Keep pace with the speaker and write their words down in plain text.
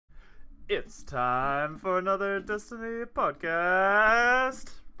It's time for another Destiny podcast.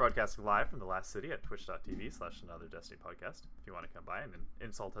 Broadcasting live from the Last City at twitch.tv/another Destiny podcast. If you want to come by and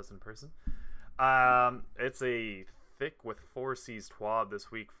insult us in person. It's a thick with 4Cs TWAB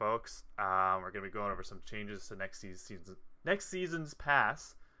this week, folks. We're going to be going over some changes to next season's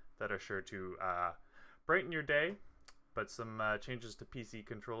pass that are sure to brighten your day. But some changes to PC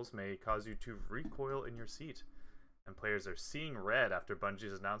controls may cause you to recoil in your seat. And players are seeing red after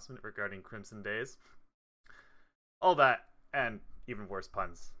Bungie's announcement regarding Crimson Days. All that, and even worse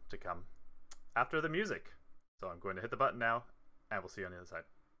puns to come after the music. So I'm going to hit the button now, and we'll see you on the other side.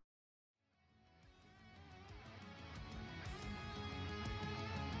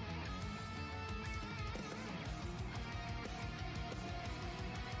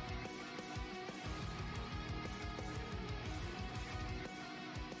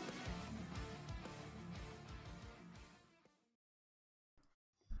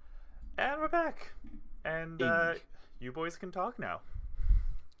 And we're back. And you boys can talk now.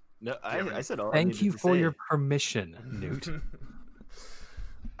 No, I said all. Thank you for your permission, Newt.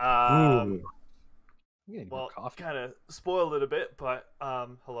 Well, kind of spoiled it a bit, but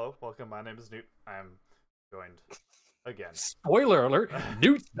hello, welcome. My name is Newt. I'm joined again. Spoiler alert: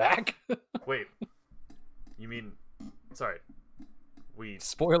 Newt's back. Wait, you mean? Sorry, we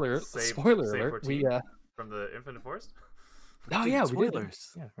spoiler alert. We from the Infinite Forest. Oh yeah,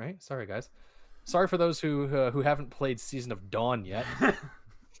 spoilers. Yeah, right. Sorry, guys. Sorry for those who haven't played Season of Dawn yet.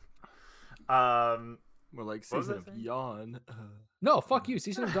 More like Season of Yawn. No, fuck you.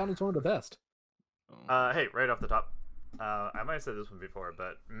 Season of Dawn is one of the best. Hey, right off the top, I might have said this one before,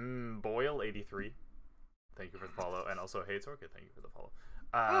 but Boyle83, thank you for the follow, and also Hey It's Orchid, thank you for the follow.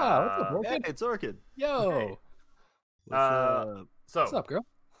 What's up, Orchid? Yeah, it's Orchid. Yo. Hey. What's up, girl?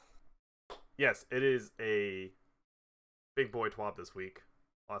 Yes, it is a big boy TWAB this week.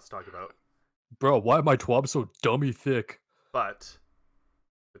 Lots to talk about. Bro, why am my TWAB so dummy thick? But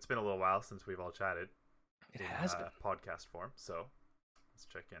it's been a little while since we've all chatted. It has been. Podcast form, so let's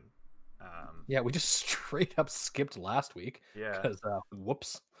check in. Yeah, we just straight up skipped last week. Yeah. Because,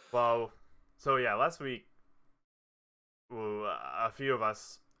 whoops. Well, so yeah, last week, a few of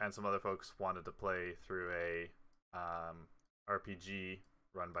us and some other folks wanted to play through a RPG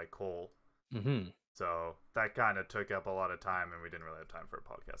run by Cole. Mm-hmm. So that kind of took up a lot of time, and we didn't really have time for a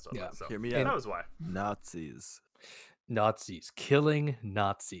podcast on that. So hear me out. That was why. Nazis killing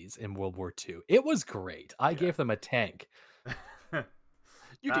Nazis in World War II. It was great. I gave them a tank.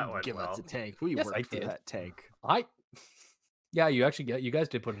 You didn't give us a tank. We worked for that tank. Yeah, you guys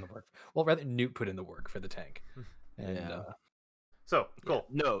did put in the work. Well, rather Newt put in the work for the tank. And so cool.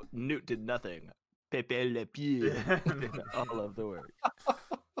 Yeah, no, Newt did nothing. Pepe Le Pew. All of the work.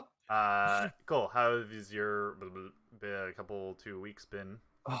 Cool. How has your a couple 2 weeks been?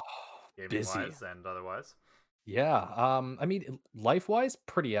 Gaming wise and otherwise? Yeah. I mean, life wise,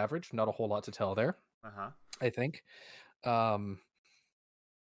 pretty average. Not a whole lot to tell there. I think.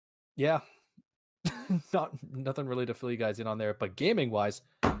 Yeah. Nothing really to fill you guys in on there. But gaming wise,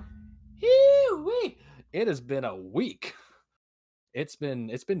 it has been a week. It's been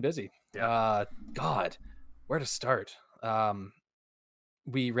busy. Yeah. God, where to start?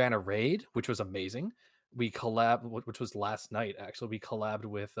 We ran a raid, which was amazing. We collabed, which was last night. Actually, we collabed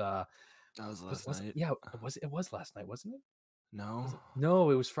with. That was last night. Yeah, it was last night, wasn't it? No,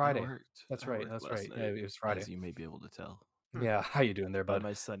 it was Friday. That's right. That's right. Yeah, it was Friday. As you may be able to tell. Yeah, how you doing there, bud? By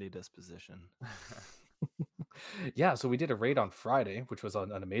my sunny disposition. Yeah, so we did a raid on Friday, which was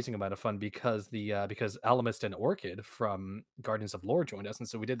an amazing amount of fun because because Alamist and Orchid from Guardians of Lore joined us, and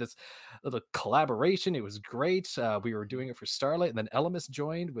so we did this little collaboration. It was great. We were doing it for Starlight, and then Alamist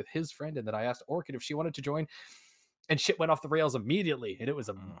joined with his friend, and then I asked Orchid if she wanted to join, and shit went off the rails immediately, and it was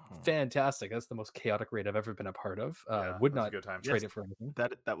fantastic. That's the most chaotic raid I've ever been a part of. Would not trade it for anything.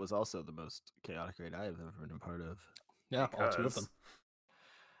 That was also the most chaotic raid I have ever been a part of. Yeah, all two of them.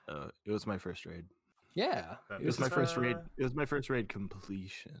 It was my first raid. Yeah, it was my first raid. It was my first raid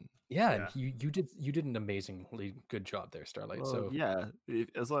completion. Yeah, and you did an amazingly good job there, Starlight. Well, so yeah,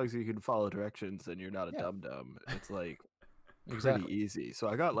 as long as you can follow directions and you're not a dum dum, it's like pretty easy. So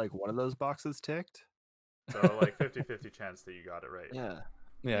I got like one of those boxes ticked. So like 50-50 chance that you got it right.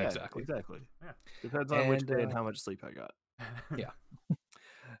 Yeah, exactly. Yeah, depends on which day and how much sleep I got. Yeah.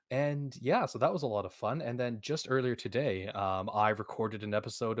 And yeah, so that was a lot of fun. And then just earlier today, I recorded an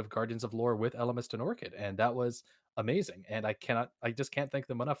episode of Guardians of Lore with Alamist and Orchid, and that was amazing. And I just can't thank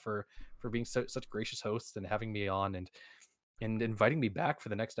them enough for being such gracious hosts and having me on and inviting me back for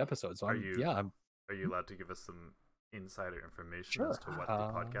the next episode. So are you allowed to give us some insider information as to what the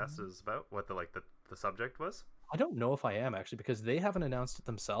podcast is about? What the subject was? I don't know if I am actually because they haven't announced it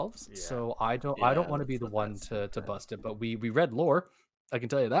themselves. Yeah. So I don't Yeah, want to be that's the what one that's to bust it. But we read lore. I can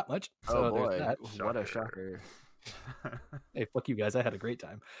tell you that much. So Oh there's boy, that. what a shocker! Hey, fuck you guys. I had a great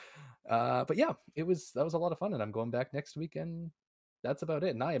time. But yeah, that was a lot of fun, and I'm going back next week, and that's about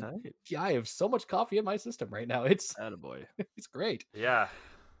it. And I have so much coffee in my system right now. It's Attaboy. it's great. Yeah.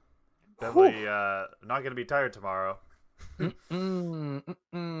 Definitely not gonna be tired tomorrow.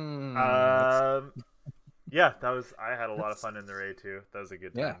 Yeah, I had a lot of fun in the raid too. That was a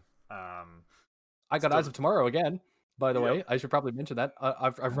good time. Yeah. I got Eyes of Tomorrow again. By the Yep. way, I should probably mention that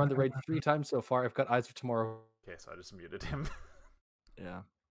I've run the raid 3 times so far. I've got Eyes of Tomorrow. Okay, so I just muted him. Yeah.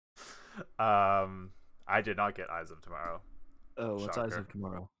 I did not get Eyes of Tomorrow. Oh, what's Eyes Shocker. of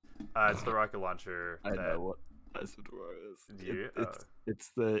Tomorrow? It's the rocket launcher. I know what Eyes of Tomorrow is. Do you?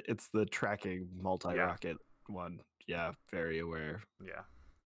 It's the tracking multi-rocket one. Yeah, very aware. Yeah.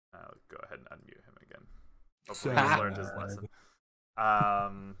 I'll go ahead and unmute him again. So- Hopefully he's learned his lesson.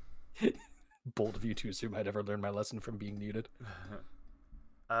 Bold of you to assume I'd ever learn my lesson from being muted.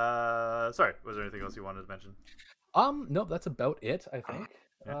 Sorry, was there anything else you wanted to mention? No, that's about it, I think.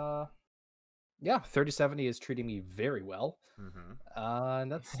 Yeah, 3070 is treating me very well.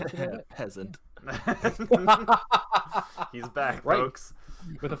 And that's about it. Peasant. He's back, Right. folks.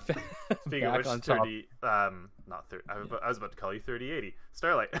 With a Speaking of back which, on top. 30, not 30. I was about to call you 3080.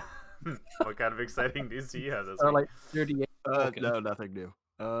 Starlight. What kind of exciting news do you have this Or week? like 38. Vulcan. No, nothing new.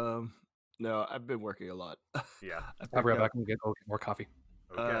 No, I've been working a lot. Yeah. I'll be right back and get more coffee.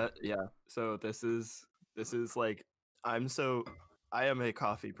 Okay. Yeah. So this is like I am a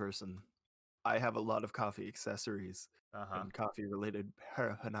coffee person. I have a lot of coffee accessories and coffee related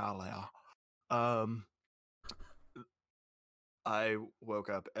paraphernalia. I woke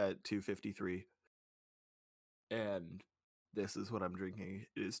up at 2:53 and this is what I'm drinking.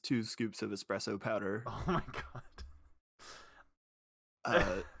 It is 2 scoops of espresso powder, Oh my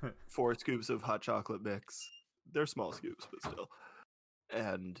god. 4 scoops of hot chocolate mix. They're small scoops, but still.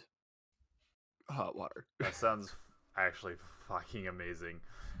 And hot water. That sounds actually fucking amazing.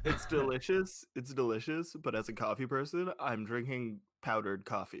 It's delicious. It's delicious, but as a coffee person, I'm drinking powdered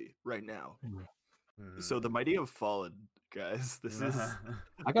coffee right now. So the mighty have fallen, guys. This is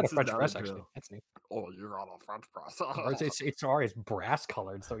I got a this is French not press drill. actually. That's neat. Oh, you got a French press. Or it's sorry, it's brass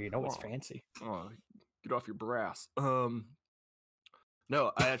colored, so you know it's Oh. fancy. Oh, get off your brass.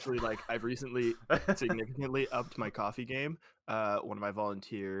 No, I actually I've recently significantly upped my coffee game. One of my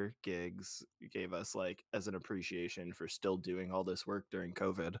volunteer gigs gave us as an appreciation for still doing all this work during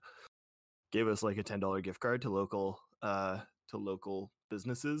COVID, gave us a $10 gift card to local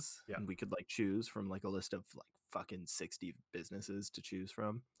businesses. Yeah. And we could choose from a list of fucking 60 businesses to choose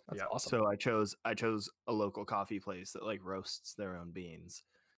from. That's Yeah. awesome. So I chose a local coffee place that roasts their own beans,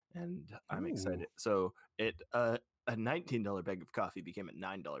 and I'm excited. So it a $19 bag of coffee became a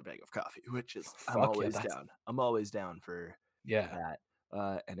 $9 bag of coffee, which is I'm Fuck yeah, always that's- down. I'm always down for Yeah.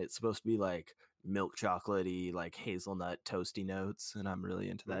 that. And it's supposed to be milk chocolatey, hazelnut toasty notes, and I'm really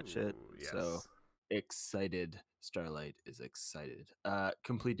into that shit. Ooh, So yes. excited. Starlight is excited.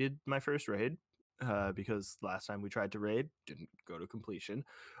 Completed my first raid. Because last time we tried to raid, didn't go to completion.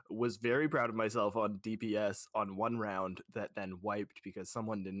 Was very proud of myself on DPS on one round that then wiped because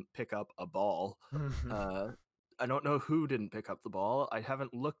someone didn't pick up a ball. I don't know who didn't pick up the ball. I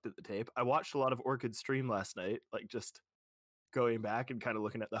haven't looked at the tape. I watched a lot of Orchid stream last night, just going back and kind of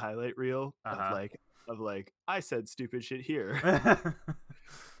looking at the highlight reel of I said stupid shit here.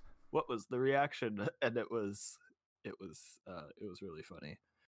 What was the reaction? And it was really funny.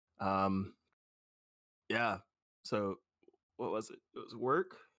 Yeah. So what was it? It was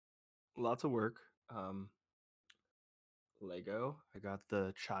work. Lots of work. Lego. I got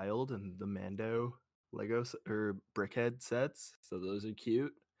the child and the Mando Lego or brickhead sets. So those are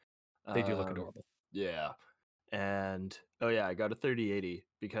cute. They do look adorable. Yeah. And I got a 3080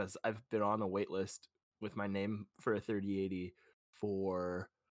 because I've been on a wait list with my name for a 3080 for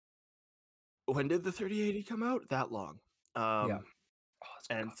when did the 3080 come out? That long. Oh, that's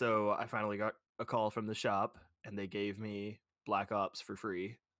And good. so I finally got a call from the shop and they gave me Black Ops for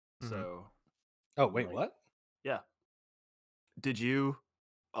free. So Oh wait, what? yeah. Did you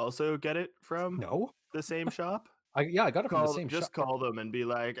also get it from No. the same shop? I got it from the same Just shop. call them and be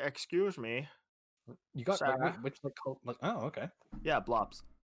like, "Excuse me." You got Sorry. which oh okay. Yeah, Blops.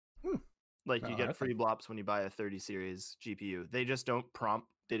 Hmm. You Oh, get okay. free Blops when you buy a 30 series GPU. They just don't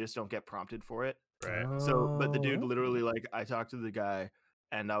get prompted for it. Right. So, but the dude Oh, literally I talked to the guy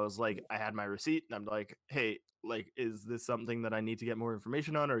and I was like, I had my receipt and I'm like, "Hey, is this something that I need to get more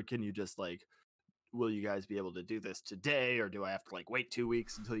information on, or can you just will you guys be able to do this today, or do I have to like wait 2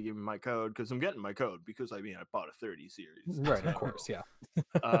 weeks until you give me my code? Because I'm getting my code because I bought a 30 series. Right, of course, yeah.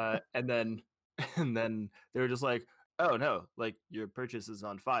 And then they were just like, oh no, like your purchase is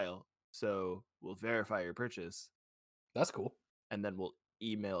on file, so we'll verify your purchase, That's cool. and then we'll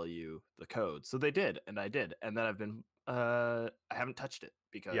email you the code. So they did, and I did, and then I've been I haven't touched it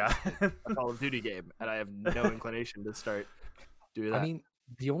because Yeah. it's a Call of Duty game, and I have no inclination to start doing that. I mean,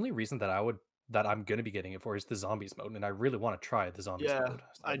 the only reason that I'm gonna be getting it for is the zombies mode, and I really want to try the zombies yeah, mode.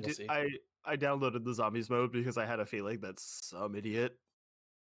 So I we'll did. see. I downloaded the zombies mode because I had a feeling that some idiot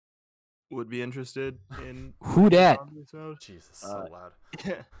would be interested in Who dat? zombies mode. Jesus, so loud.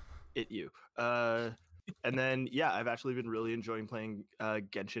 You. And then I've actually been really enjoying playing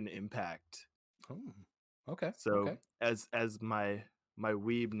Genshin Impact. Oh, okay. So okay. as my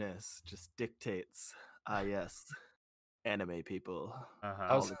weebness just dictates, yes, anime people Uh-huh.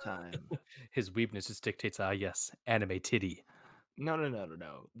 all the time. His weakness just dictates, yes, anime titty.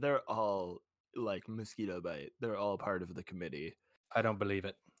 No. They're all like mosquito bite. They're all part of the committee. I don't believe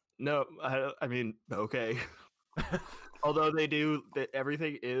it. No, I mean, okay. Although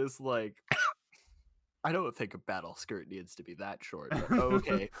everything is like, I don't think a battle skirt needs to be that short. But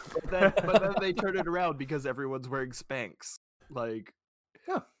okay, but then they turn it around because everyone's wearing Spanx. Like,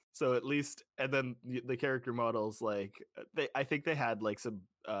 Yeah. So at least, and then the character models, like, I think they had like some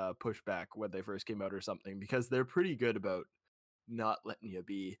pushback when they first came out or something, because they're pretty good about not letting you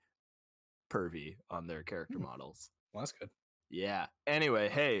be pervy on their character models. Well, that's good. Yeah. Anyway,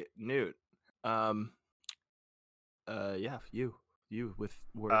 hey, Newt. You with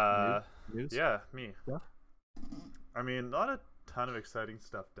news? Yeah, me. Yeah. I mean, not a ton of exciting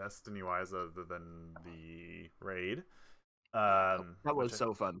stuff Destiny-wise other than the raid. That was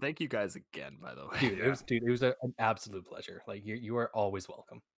so fun. Thank you guys again, by the way. Dude, it was an absolute pleasure. Like you are always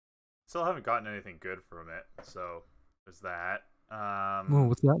welcome. Still haven't gotten anything good from it, so there's that.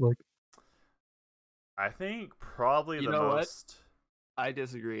 What's that like? I think probably You the know what? most. I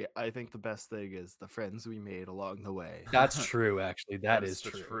disagree. I think the best thing is the friends we made along the way. That's true, actually. That is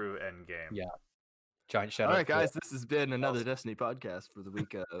the true. true end game. Yeah. Giant shout All out. right, guys, this has been another Destiny podcast for the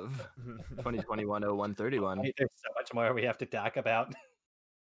week of 2021-01-31. There's so much more we have to talk about.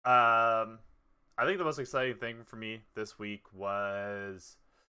 I think the most exciting thing for me this week was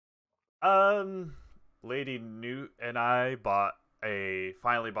Lady Newt and I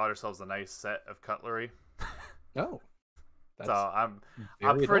finally bought ourselves a nice set of cutlery. Oh. So I'm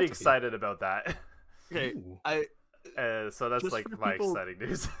very pretty adult of you. excited about that. Okay, Ooh. So that's Just like for my people- exciting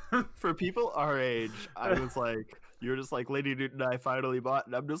news. for people our age, I was like, you're just like, Lady Newt and I finally bought,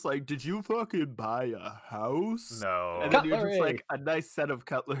 and I'm just like, did you fucking buy a house? No. And then you're just Cutlery! like, a nice set of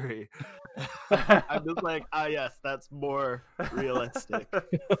cutlery. I'm just like, yes, that's more realistic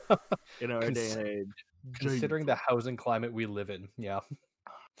in our day and age. Considering the housing climate we live in, yeah.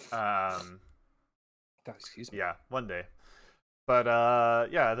 Um, God, excuse me. yeah, one day. But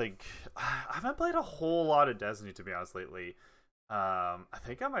I think I haven't played a whole lot of Destiny, to be honest, lately. I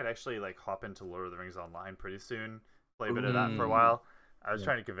think I might actually like hop into Lord of the Rings Online pretty soon. Play a bit of that for a while. I was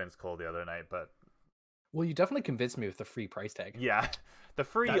trying to convince Cole the other night, but Well, you definitely convinced me with the free price tag. yeah, the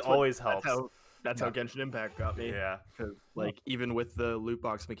free That's what- always helps. That's how Genshin Impact got me. Yeah, Because, like, even with the loot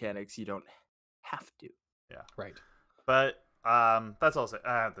box mechanics, you don't have to. Right. but that's also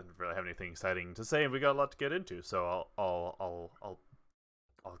I didn't really have anything exciting to say, and we got a lot to get into. So I'll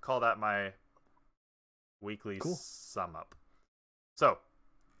call that my weekly Cool. sum up. So,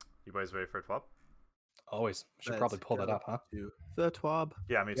 you boys ready for a twab? Always. Should Let's probably pull that go up, huh? to the twab.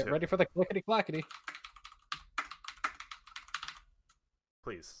 Yeah, me Get too. ready for the clickety clackety.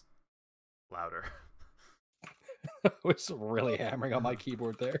 Please, louder. I was really hammering on my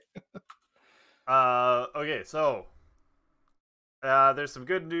keyboard there. Okay, so there's some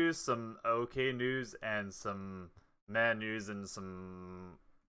good news, some okay news, and some meh news, and some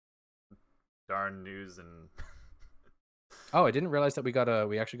darn news, and Oh, I didn't realize that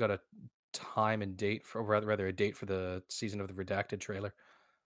we actually got a time and date for, or rather a date for the season of the Redacted trailer.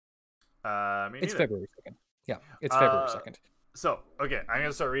 me It's neither. February 2nd. Yeah, it's February 2nd. So, okay, I'm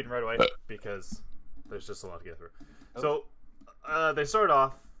gonna start reading right away because there's just a lot to get through. Oh. So, they start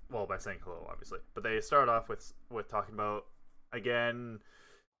off by saying hello, obviously, but they start off with talking about again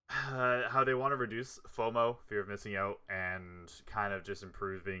how they want to reduce FOMO, fear of missing out, and kind of just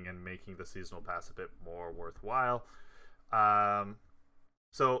improving and making the seasonal pass a bit more worthwhile.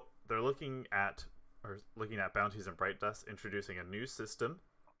 So they're looking at Bounties and Bright Dust, introducing a new system,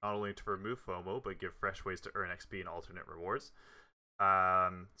 not only to remove FOMO, but give fresh ways to earn XP and alternate rewards.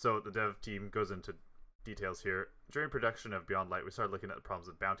 So the dev team goes into details here. During production of Beyond Light, we started looking at the problems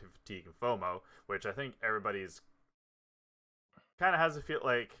with bounty fatigue and FOMO, which I think everybody's kind of has a feel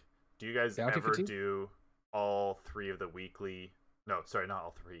like. Do you guys Bounty ever fatigue? do all 3 of the weekly? No, sorry, not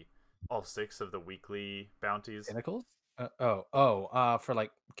all 3. All 6 of the weekly bounties Pinnacles? For like Gambit, for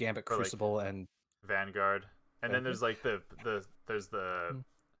like Crucible, and Vanguard, and then Vanguard? there's like there's the Hmm.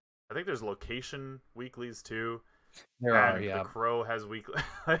 I think there's location weeklies too, there are, and the yeah, Crow has weekly.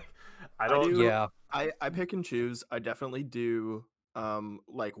 Like, I I don't. do. yeah. I pick and choose. I definitely do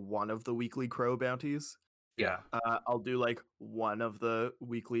like one of the weekly crow bounties. Yeah, I'll do like one of the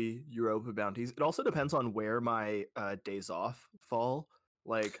weekly Europa bounties. It also depends on where my days off fall.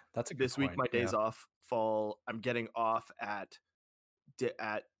 Like That's a good this week, point. my Yeah. days off fall. I'm getting off at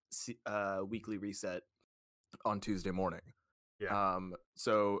weekly reset on Tuesday morning. yeah,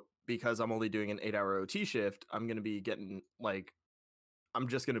 So because I'm only doing an 8-hour OT shift, I'm gonna be getting like I'm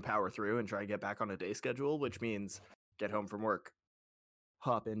just gonna power through and try to get back on a day schedule, which means get home from work,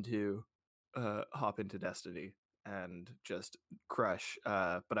 hop into Destiny and just crush.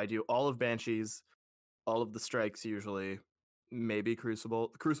 But I do all of Banshees, all of the strikes usually, maybe Crucible.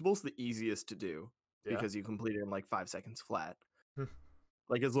 Crucible's the easiest to do yeah. because you complete it in like 5 seconds flat.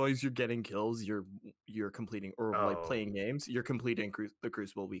 Like as long as you're getting kills, you're completing or like Oh. playing games, you're completing the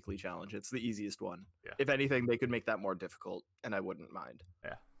Crucible weekly challenge. It's the easiest one. Yeah. If anything, they could make that more difficult, and I wouldn't mind.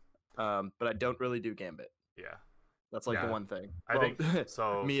 Yeah. But I don't really do Gambit. Yeah. That's like Yeah. the one thing. I think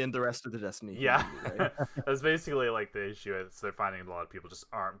so. Me and the rest of the Destiny. Yeah, community, right? that's basically like the issue. Is they're finding a lot of people just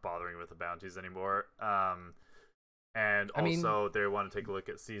aren't bothering with the bounties anymore. And I mean- also they want to take a look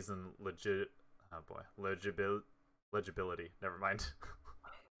at season legibility. Never mind.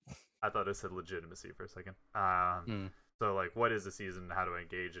 I thought it said legitimacy for a second. So like, what is the season? How do I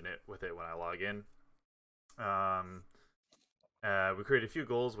engage in it with it when I log in? We created a few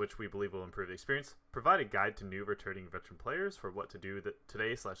goals which we believe will improve the experience. Provide a guide to new returning veteran players for what to do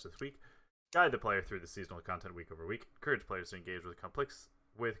today/this week. Guide the player through the seasonal content week over week. Encourage players to engage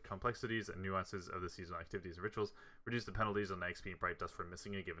with complexities and nuances of the seasonal activities and rituals. Reduce the penalties on the XP and Bright Dust for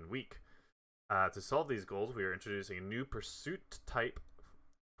missing a given week. To solve these goals, we are introducing a new pursuit type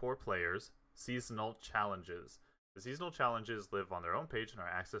for players: seasonal challenges. The seasonal challenges live on their own page and are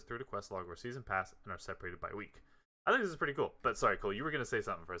accessed through the quest log or season pass and are separated by week. I think this is pretty cool. But sorry, Cole, you were going to say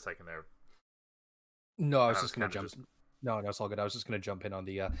something for a second there. No, I was I just was gonna kinda jump. No, it's all good. I was just gonna jump in on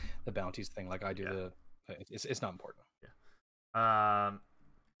the bounties thing, like I do. Yeah. It's not important.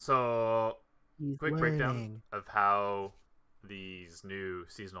 So quick breakdown of how these new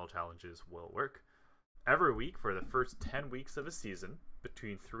seasonal challenges will work. Every week for the first 10 weeks of a season,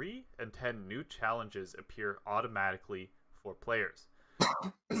 between 3 and 10 new challenges appear automatically for players.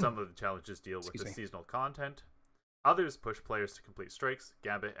 Some of the challenges deal with the seasonal content. Others push players to complete strikes,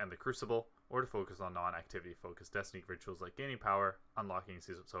 Gambit, and the Crucible, or to focus on non-activity focused Destiny rituals like gaining power, unlocking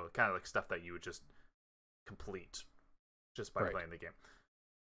season. So kind of like stuff that you would just complete just by playing the game.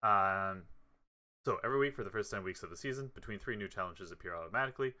 So every week for the first 10 weeks of the season, between 3 new challenges appear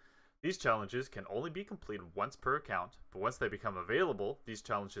automatically. These challenges can only be completed once per account, but once they become available, these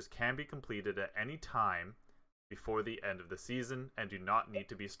challenges can be completed at any time before the end of the season and do not need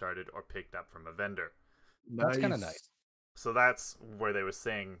to be started or picked up from a vendor. That's kind of nice. So that's where they were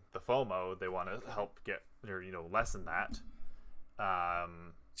saying the FOMO, they want to help get, or lessen that.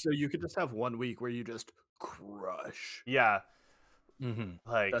 So you could just have 1 week where you just crush. Yeah.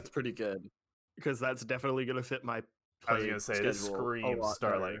 Like that's pretty good because that's definitely gonna fit my. I was gonna say this screams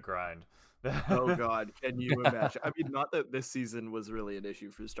Starlight Grind. Oh god, can you imagine? I mean, not that this season was really an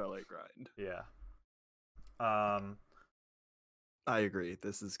issue for Starlight Grind. Yeah. I agree.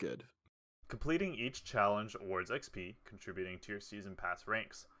 This is good. Completing each challenge awards XP, contributing to your season pass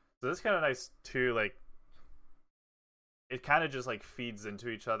ranks. So this is kind of nice too. Like, it kind of just like feeds into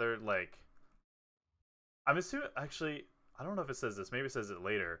each other. Like, I'm assuming. Actually, I don't know if it says this. Maybe it says it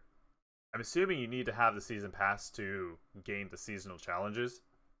later. I'm assuming you need to have the season pass to gain the seasonal challenges.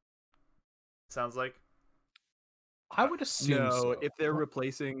 Sounds like. I would assume No, so. if they're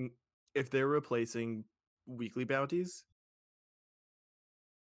replacing weekly bounties.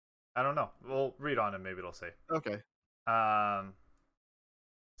 I don't know. We'll read on and maybe it'll say. Okay.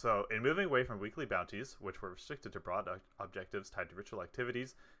 So, in moving away from weekly bounties, which were restricted to broad objectives tied to ritual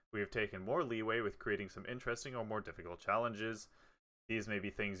activities, we have taken more leeway with creating some interesting or more difficult challenges. These may be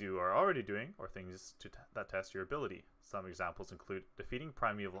things you are already doing, or things that test your ability. Some examples include defeating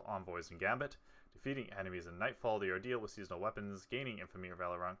primeval envoys in Gambit, defeating enemies in Nightfall, the ordeal with seasonal weapons, gaining infamy or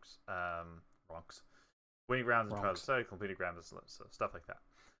valor ranks, winning rounds in Trials of Study, completing grounds, so stuff like that.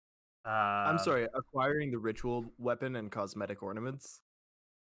 I'm sorry, acquiring the ritual weapon and cosmetic ornaments.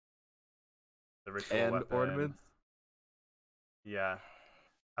 The ritual And weapon. ornaments. Yeah.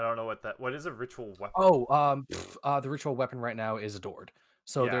 I don't know what is a ritual weapon? The ritual weapon right now is adored.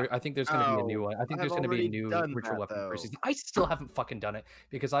 So Yeah. I think there's going to be a new one. I think I've there's going to be a already new done ritual that, weapon for though. season. I still haven't fucking done it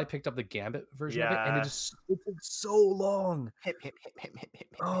because I picked up the Gambit version of it, and Yeah. it took so long.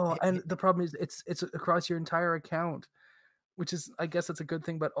 Oh, and the problem is it's across your entire account, which is, I guess it's a good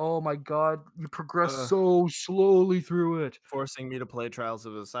thing, but oh my god, you progress so slowly through it. Forcing me to play Trials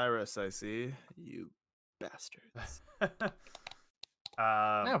of Osiris, I see. You bastards.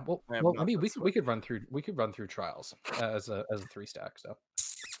 Yeah, well, I am I not mean, this we could run through Trials as a 3-stack, so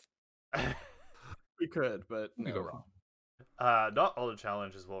We could, but we no. go wrong. Not all the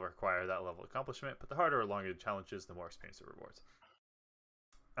challenges will require that level of accomplishment, but the harder or longer the challenges, the more experience it rewards.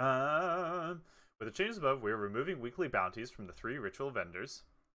 With the changes above, we are removing weekly bounties from the 3 ritual vendors,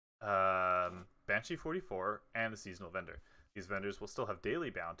 Banshee 44, and the seasonal vendor. These vendors will still have daily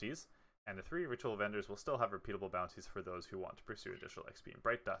bounties, and the 3 ritual vendors will still have repeatable bounties for those who want to pursue additional XP and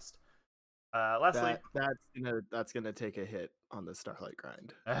Bright Dust. Lastly, that's gonna take a hit on the Starlight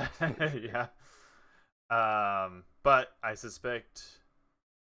grind. yeah. But I suspect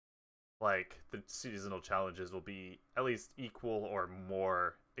like the seasonal challenges will be at least equal or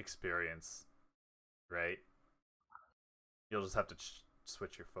more experience, right? You'll just have to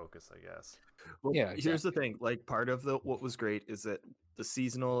switch your focus, I guess. Well, Yeah, here's the thing. Like, part of what was great is that the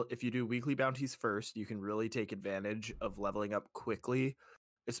seasonal, if you do weekly bounties first, you can really take advantage of leveling up quickly,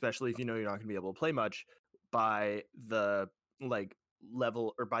 especially if you know you're not going to be able to play much, by the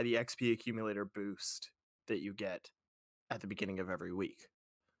level or by the XP accumulator boost that you get at the beginning of every week.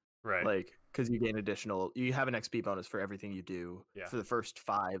 Right. Like, because you have an XP bonus for everything you do for the first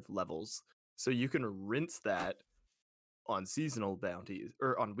 5 levels. So you can rinse that on seasonal bounties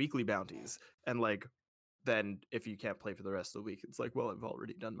or on weekly bounties, and then if you can't play for the rest of the week, it's like, well, I've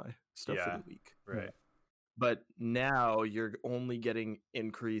already done my stuff for the week. Right. But now you're only getting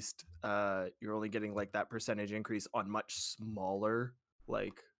increased you're only getting that percentage increase on much smaller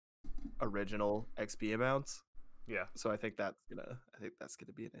original XP amounts. Yeah. So I think that's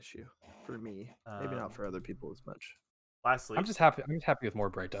gonna be an issue for me. Maybe not for other people as much. Lastly, I'm just happy with more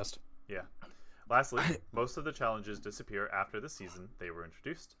Bright Dust. Yeah. Lastly, most of the challenges disappear after the season they were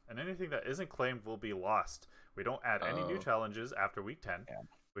introduced, and anything that isn't claimed will be lost. We don't add any new challenges after week 10,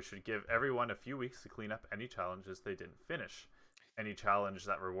 which should give everyone a few weeks to clean up any challenges they didn't finish. Any challenge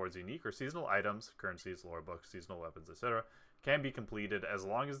that rewards unique or seasonal items, currencies, lore books, seasonal weapons, etc., can be completed as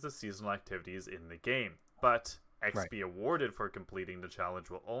long as the seasonal activity is in the game. But XP awarded for completing the challenge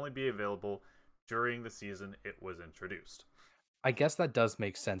will only be available during the season it was introduced. I guess that does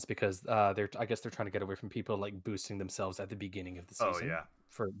make sense because I guess they're trying to get away from people boosting themselves at the beginning of the season. Oh yeah,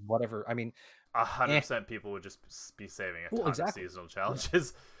 for whatever. I mean, 100% people would just be saving a ton of seasonal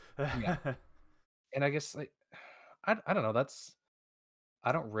challenges. Yeah. And I guess I don't know.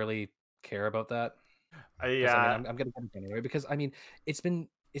 I don't really care about that. Yeah, I mean, I'm gonna get it anyway because I mean it's been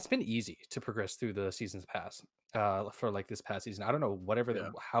easy to progress through the seasons past for this past season. I don't know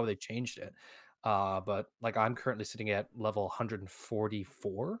how they changed it. But I'm currently sitting at level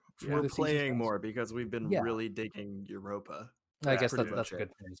 144. We're playing more because we've been really digging Europa. I guess that's a good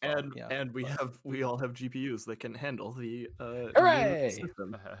point as well. And we all have GPUs that can handle the hooray!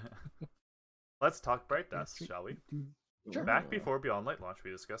 System. Let's talk Bright Dust, shall we? Sure. Back before Beyond Light launch, we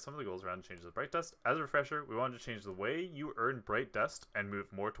discussed some of the goals around changes of Bright Dust. As a refresher, we wanted to change the way you earn Bright Dust and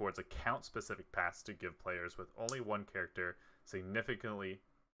move more towards account-specific paths to give players with only one character significantly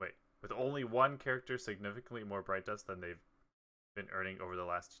more Bright Dust than they've been earning over the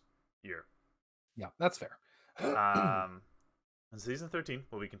last year. Yeah, that's fair. In Season 13,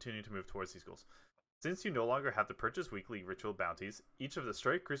 we'll be continuing to move towards these goals. Since you no longer have to purchase weekly ritual bounties, each of the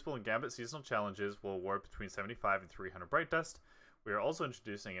Strike, Crucible, and Gambit seasonal challenges will award between 75 and 300 Bright Dust. We are also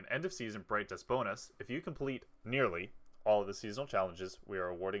introducing an end-of-season Bright Dust bonus. If you complete nearly all of the seasonal challenges, we are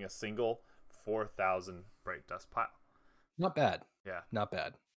awarding a single 4,000 Bright Dust pile. Not bad. Yeah. Not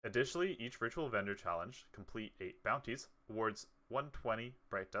bad. Additionally, each ritual vendor challenge, complete 8 bounties, awards 120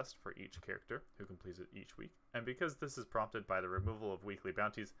 Bright Dust for each character who completes it each week. And because this is prompted by the removal of weekly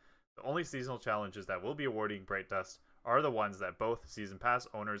bounties, the only seasonal challenges that will be awarding Bright Dust are the ones that both Season Pass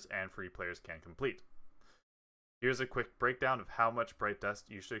owners and free players can complete. Here's a quick breakdown of how much Bright Dust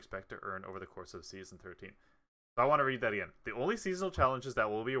you should expect to earn over the course of Season 13. So I want to read that again. The only seasonal challenges that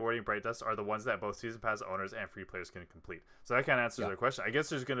will be awarding Bright Dust are the ones that both Season Pass owners and free players can complete. So that kind of answers their question. I guess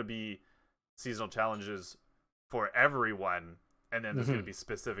there's going to be seasonal challenges for everyone, and then there's going to be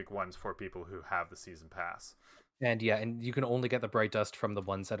specific ones for people who have the Season Pass. And and you can only get the Bright Dust from the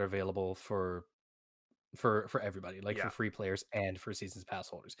ones that are available for for everybody, like Yeah. for free players and for seasons pass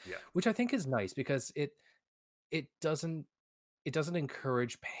holders, Yeah. which I think is nice because it doesn't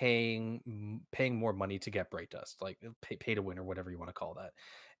encourage paying more money to get Bright Dust, like pay to win or whatever you want to call that.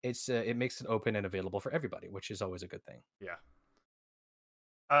 It makes it open and available for everybody, which is always a good thing. Yeah.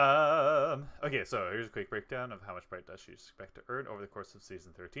 Okay, so here's a quick breakdown of how much Bright Dust you expect to earn over the course of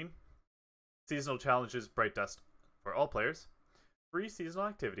Season 13. Seasonal challenges, Bright Dust for all players. Free seasonal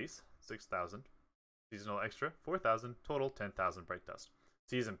activities, 6,000. Seasonal extra, 4,000. Total, 10,000 Bright Dust.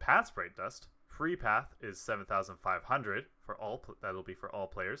 Season Pass Bright Dust. Free path is 7,500 for all. That'll be for all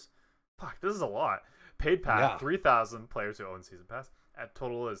players. Fuck, this is a lot. Paid path, Yeah. 3,000 players who own Season Pass. At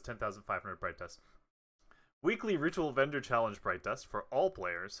total is 10,500 Bright Dust. Weekly Ritual Vendor Challenge Bright Dust for all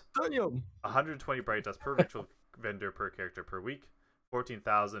players. 120 Bright Dust per ritual vendor per character per week.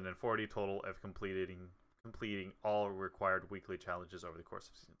 14,040 total of completing all required weekly challenges over the course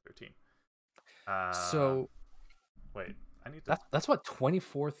of Season 13. So wait, I need to. that's what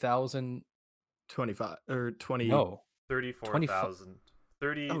 24,000. 25 or 20. No, 34,000.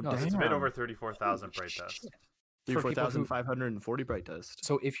 30. Oh, It's a bit damn. over 34,000 Bright Dust. Shit. For people who- 34,540 Bright Dust.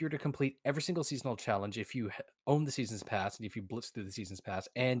 So if you're to complete every single seasonal challenge, if you own the season's pass and if you blitz through the season's pass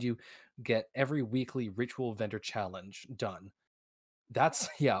and you get every weekly ritual vendor challenge done, that's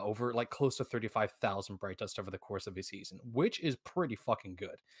over like close to 35,000 Bright Dust over the course of a season, which is pretty fucking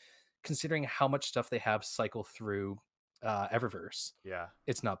good considering how much stuff they have cycle through Eververse. Yeah.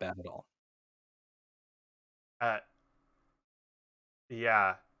 It's not bad at all.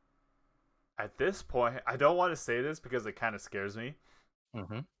 Yeah. At this point, I don't want to say this because it kind of scares me.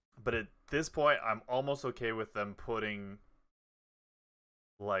 Mm-hmm. But at this point, I'm almost okay with them putting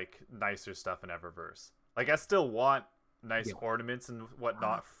like nicer stuff in Eververse. Like I still want nice ornaments and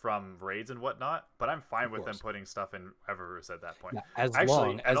whatnot from raids and whatnot, but I'm fine with them putting stuff in Eververse at that point. Yeah,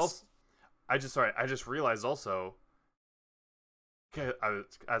 I just realized also,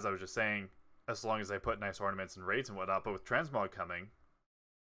 as I was just saying, as long as they put nice ornaments and raids and whatnot, but with transmog coming,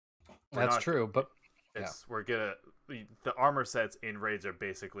 that's true. But we're gonna the armor sets in raids are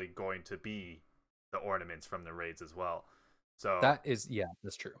basically going to be the ornaments from the raids as well. So that's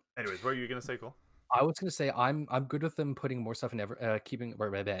true. Anyways, what are you gonna say, Cole? I was gonna say I'm good with them putting more stuff in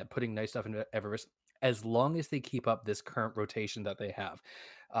putting nice stuff in Eververse as long as they keep up this current rotation that they have.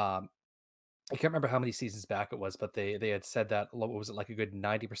 I can't remember how many seasons back it was, but they had said that what was it, like a good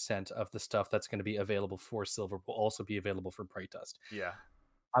 90% of the stuff that's going to be available for silver will also be available for Bright Dust. Yeah,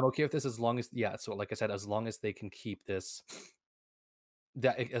 I'm okay with this as long as So like I said, as long as they can keep this.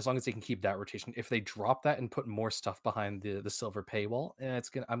 As long as they can keep that rotation. If they drop that and put more stuff behind the silver paywall,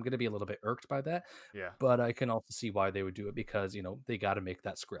 I'm gonna be a little bit irked by that. yeah, But I can also see why they would do it because they got to make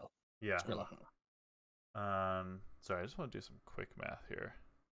that Skrill. yeah. Skrilla. Sorry, I just want to do some quick math here.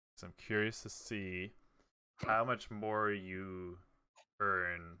 So I'm curious to see how much more you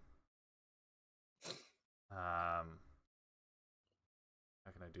earn. How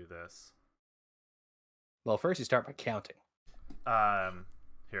can I do this? Well, first you start by counting.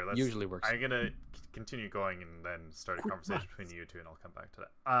 Here, let's. Usually works. I'm gonna continue going and then start a conversation between you two, and I'll come back to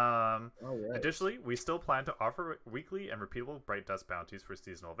that. All right. Additionally, we still plan to offer weekly and repeatable Bright Dust bounties for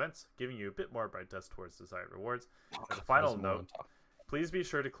seasonal events, giving you a bit more Bright Dust towards desired rewards. As a final note, please be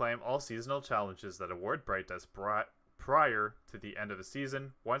sure to claim all seasonal challenges that award Bright Dust prior to the end of the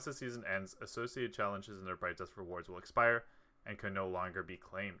season. Once the season ends, associated challenges and their Bright Dust rewards will expire and can no longer be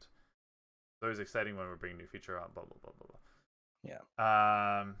claimed. It's always exciting when we're bringing new feature on. Blah blah blah blah blah. Yeah.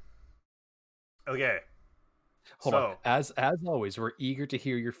 Okay. Hold on. As always, we're eager to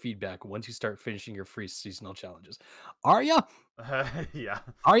hear your feedback once you start finishing your free seasonal challenges. Are ya? Yeah.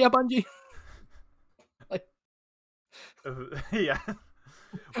 Are ya, Bungie? Yeah.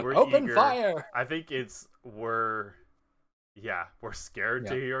 We're Open eager. fire. I think we're scared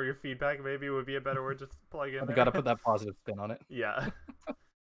to hear your feedback. Maybe would be a better word to plug in. I've got to put that positive spin on it. Yeah.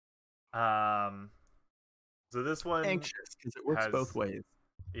 So this one Anxious because it works both ways.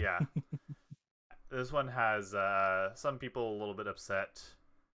 Yeah. This one has some people a little bit upset.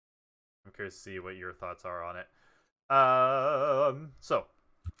 I'm curious to see what your thoughts are on it. So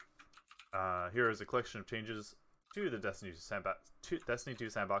here is a collection of changes to the Destiny 2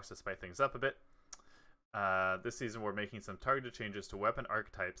 sandbox to spice things up a bit. This season we're making some targeted changes to weapon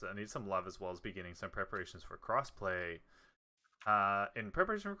archetypes that need some love, as well as beginning some preparations for crossplay. In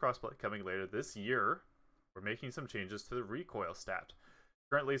preparation for crossplay coming later this year, we're making some changes to the recoil stat.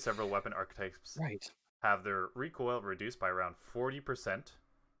 Currently, several weapon archetypes have their recoil reduced by around 40%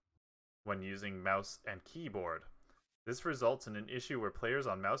 when using mouse and keyboard. This results in an issue where players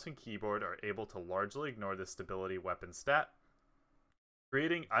on mouse and keyboard are able to largely ignore the stability weapon stat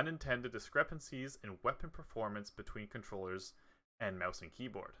creating unintended discrepancies in weapon performance between controllers and mouse and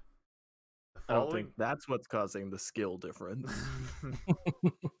keyboard. I don't think that's what's causing the skill difference.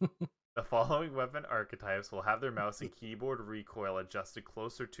 The following weapon archetypes will have their mouse and keyboard recoil adjusted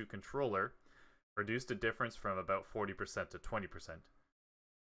closer to controller, reduced a difference from about 40% to 20%.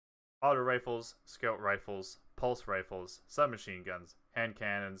 Auto rifles, scout rifles, pulse rifles, submachine guns, hand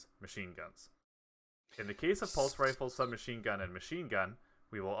cannons, machine guns. In the case of pulse rifle, submachine gun, and machine gun,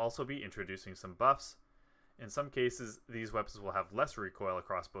 we will also be introducing some buffs. In some cases, these weapons will have less recoil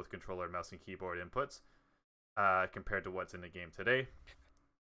across both controller, mouse, and keyboard inputs compared to what's in the game today.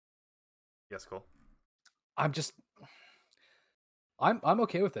 Yes, Cole? I'm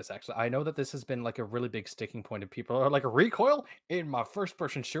okay with this, actually. I know that this has been like a really big sticking point of people are like, a recoil in my first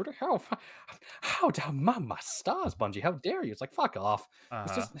person shooter? How down my stars, Bungie? How dare you? It's like, fuck off.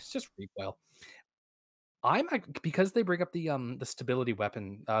 It's just recoil. Because they bring up the stability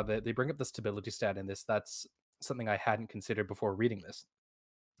weapon, they bring up the stability stat in this. That's something I hadn't considered before reading this.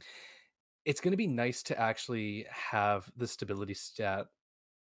 It's going to be nice to actually have the stability stat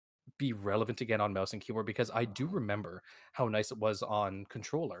be relevant again on mouse and keyboard, because I do remember how nice it was on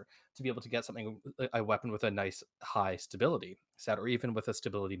controller to be able to get a weapon with a nice high stability stat, or even with a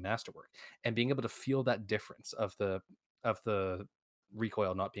stability masterwork, and being able to feel that difference of the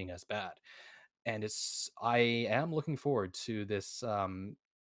recoil not being as bad. And I am looking forward to this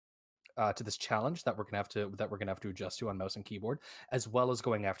challenge that we're gonna have to adjust to on mouse and keyboard, as well as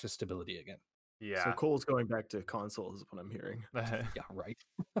going after stability again. Yeah. So Cole's going back to consoles is what I'm hearing. Yeah, right.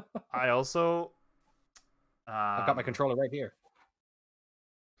 I also I've got my controller right here.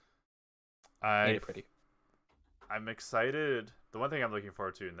 Ain't it pretty? I'm excited. The one thing I'm looking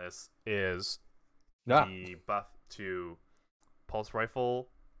forward to in this is Ah. the buff to pulse rifle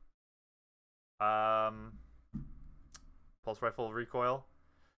recoil.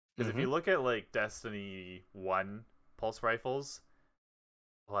 Because if you look at like Destiny 1 pulse rifles,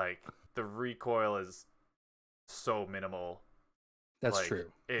 like the recoil is so minimal. That's like, true.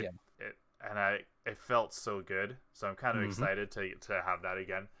 It felt so good. So I'm kind of excited to have that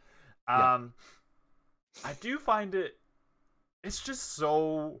again. I do find it's just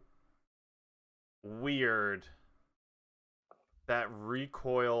so weird that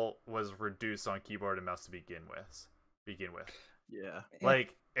recoil was reduced on keyboard and mouse to begin with. Yeah.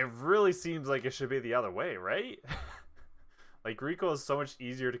 Like, it really seems like it should be the other way, right? Like, recoil is so much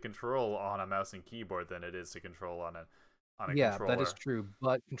easier to control on a mouse and keyboard than it is to control on a controller. That is true.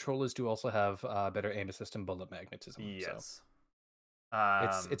 But controllers do also have better aim assist and bullet magnetism. Yes.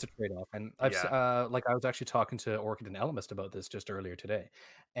 So it's a trade-off. And I was actually talking to Orchid and Elemist about this just earlier today,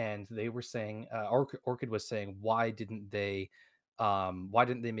 and they were saying Orchid was saying, why didn't they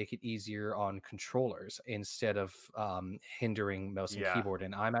make it easier on controllers instead of hindering mouse and keyboard?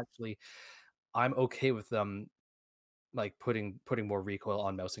 And I'm okay with them like putting more recoil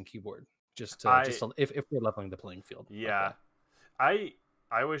on mouse and keyboard, if we're leveling the playing field. Yeah. I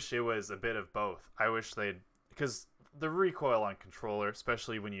wish it was a bit of both. I wish because the recoil on controller,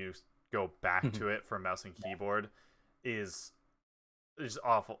 especially when you go back to it from mouse and keyboard, is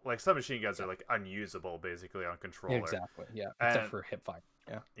awful. Like, some machine guns are like unusable basically on controller. Exactly. Yeah. Except for hip fire.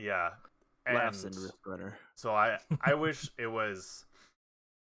 Yeah. Yeah. Laughs and risk runner. So I wish it was.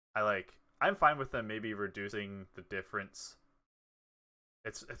 I'm fine with them maybe reducing the difference.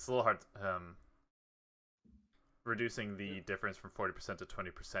 It's a little hard. Reducing the difference from 40% to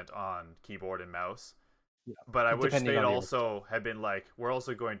 20% on keyboard and mouse. Yeah. But I wish they'd also have been like, we're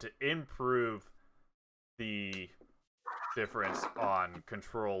also going to improve the difference on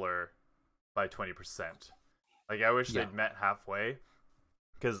controller by 20%. Like, I wish they'd met halfway.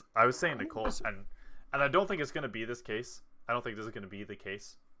 Because I was saying to Cole, and I don't think it's going to be this case. I don't think this is going to be the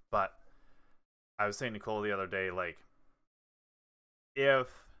case. But I was saying to Cole the other day, like,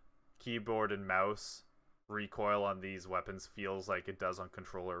 if keyboard and mouse recoil on these weapons feels like it does on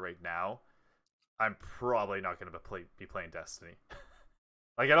controller right now, I'm probably not going to be playing Destiny.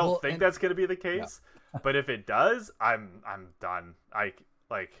 Like, I don't think that's going to be the case, but if it does, I'm done. I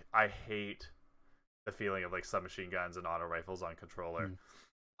hate the feeling of like submachine guns and auto rifles on controller.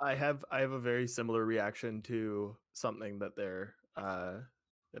 I have a very similar reaction to something that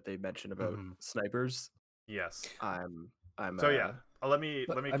that they mentioned about snipers. Yes. Let me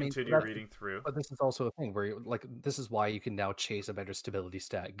continue reading through. But this is also a thing where this is why you can now chase a better stability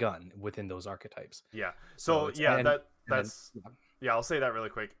stat gun within those archetypes. Yeah. I'll say that really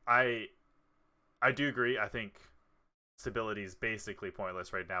quick. I do agree. I think stability is basically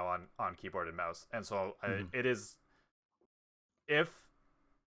pointless right now on keyboard and mouse, and so it is. If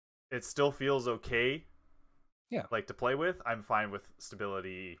it still feels okay Yeah. like to play with, I'm fine with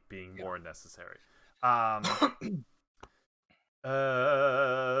stability being more necessary.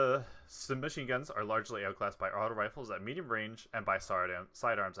 Submachine guns are largely outclassed by auto rifles at medium range and by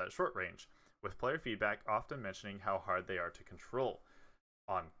sidearms at short range, with player feedback often mentioning how hard they are to control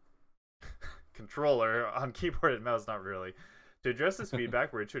on controller, on keyboard and mouse, not really. To address this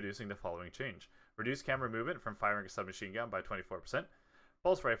feedback, we're introducing the following change. Reduce camera movement from firing a submachine gun by 24%.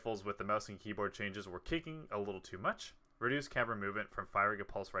 Pulse rifles with the mouse and keyboard changes were kicking a little too much. Reduce camera movement from firing a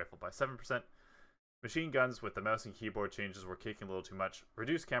pulse rifle by 7%. Machine guns with the mouse and keyboard changes were kicking a little too much.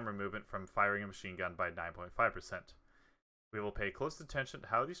 Reduce camera movement from firing a machine gun by 9.5%. We will pay close attention to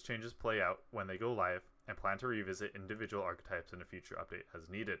how these changes play out when they go live and plan to revisit individual archetypes in a future update as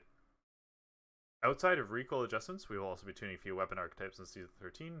needed. Outside of recoil adjustments, we will also be tuning a few weapon archetypes in Season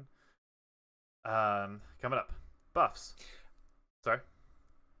 13. Coming up. Buffs. Sorry?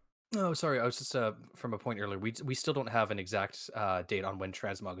 Oh, sorry. I was just from a point earlier. We still don't have an exact date on when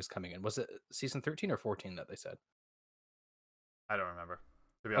Transmog is coming in. Was it Season 13 or 14 that they said? I don't remember,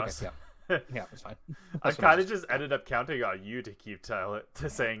 to be honest. Okay, yeah. Yeah, it's fine. I kind of just ended up counting on you to keep to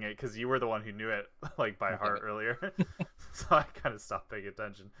saying it, because you were the one who knew it like by heart earlier. So I kind of stopped paying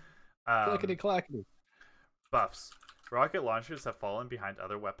attention. Clickety-clackety. Buffs. Rocket launchers have fallen behind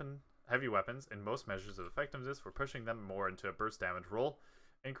other heavy weapons in most measures of effectiveness. We're pushing them more into a burst damage role.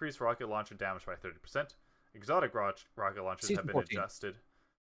 Increase rocket launcher damage by 30%. Exotic rocket launchers Season have been 14. adjusted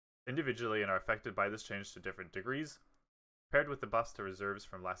individually and are affected by this change to different degrees. Paired with the buffs to reserves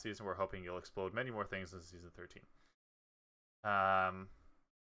from last season, we're hoping you'll explode many more things in Season 13.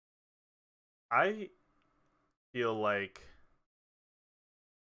 I feel like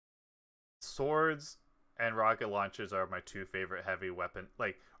swords and rocket launchers are my two favorite heavy weapon.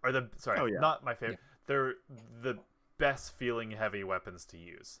 Not my favorite. Yeah. They're the best feeling heavy weapons to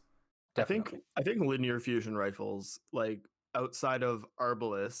use. Definitely. I think linear fusion rifles, like outside of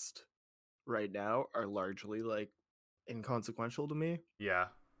Arbalist right now, are largely like inconsequential to me. Yeah.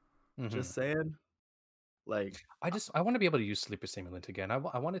 Just saying. Like I want to be able to use Sleeper Simulant again. I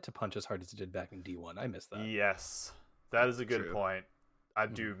want it to punch as hard as it did back in D1. I miss that. Yes. That is a good point. I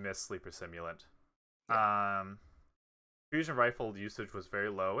do miss Sleeper Simulant. Yeah. Fusion rifle usage was very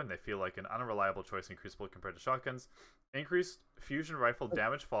low, and they feel like an unreliable choice in Crucible compared to shotguns. Increased fusion rifle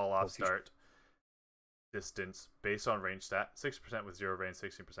damage fall-off start distance based on range stat, 6% with 0 range,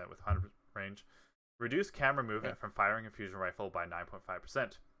 16% with 100 range. Reduce camera movement from firing a fusion rifle by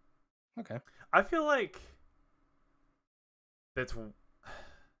 9.5%. Okay. I feel like that's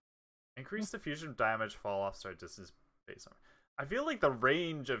increase the fusion damage fall-off start distance based on. I feel like the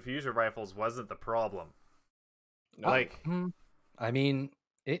range of fusion rifles wasn't the problem. Like, I mean,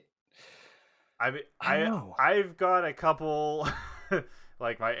 it. I've got a couple,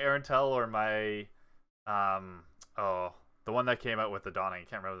 like my Arantel or my, the one that came out with the Dawning. I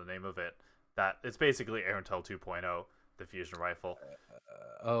can't remember the name of it. That it's basically Arantel 2.0, the fusion rifle.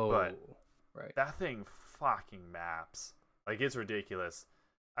 But right. That thing fucking maps. Like, it's ridiculous.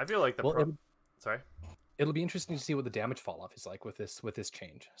 I feel like sorry. It'll be interesting to see what the damage fall off is like with this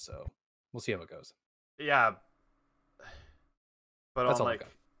change. So we'll see how it goes. Yeah. But that's on like,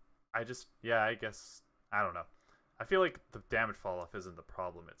 I guess I don't know. I feel like the damage fall off isn't the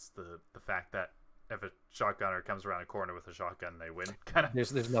problem. It's the fact that if a shotgunner comes around a corner with a shotgun, they win. Kind of.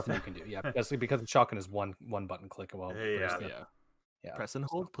 There's nothing you can do. Yeah, because the shotgun is one button click. Well, yeah. Press and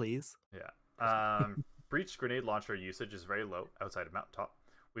hold, please. Yeah. Breach grenade launcher usage is very low outside of Mountaintop.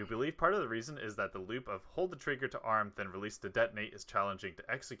 We believe part of the reason is that the loop of hold the trigger to arm, then release to detonate is challenging to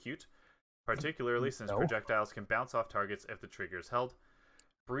execute, particularly since projectiles can bounce off targets if the trigger is held.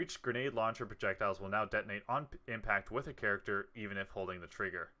 Breach grenade launcher projectiles will now detonate on impact with a character, even if holding the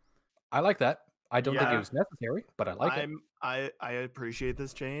trigger. I like that. I don't think it was necessary, but I like it. I appreciate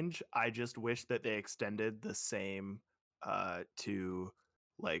this change. I just wish that they extended the same to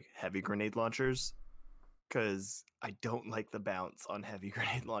like heavy grenade launchers, because I don't like the bounce on heavy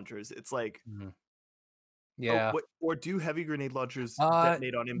grenade launchers. It's like, or do heavy grenade launchers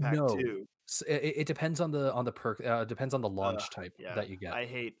detonate on impact too? It depends on the perk. Depends on the launch type that you get. I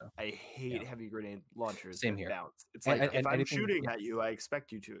hate heavy grenade launchers. Same here. Bounce. It's like if I'm shooting at you, I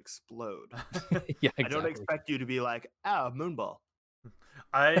expect you to explode. Yeah, exactly. I don't expect you to be like, moonball.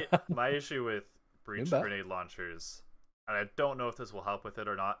 My issue with breach grenade launchers, and I don't know if this will help with it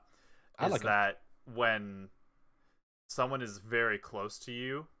or not, is that when someone is very close to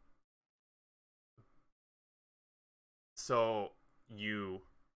you, so you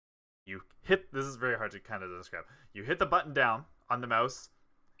hit, this is very hard to kind of describe. You hit the button down on the mouse.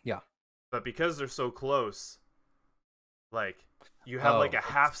 Yeah. But because they're so close, like, you have like a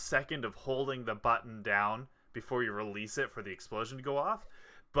half second of holding the button down before you release it for the explosion to go off,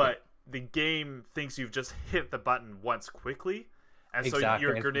 but the game thinks you've just hit the button once quickly, and so Exactly,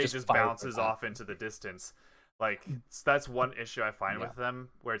 your and grenade just just fires bounces like that. off into the distance. Like, that's one issue I find Yeah. with them,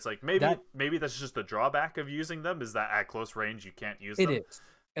 where it's like maybe that's just the drawback of using them, is that at close range you can't use It them. is.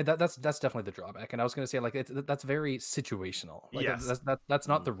 And that's definitely the drawback. And I was going to say, like, that's very situational. Like, Yes. that's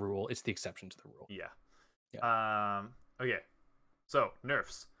not the rule. It's the exception to the rule. Yeah. Okay. So,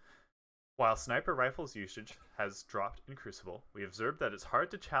 nerfs. While sniper rifles usage has dropped in Crucible, we observed that it's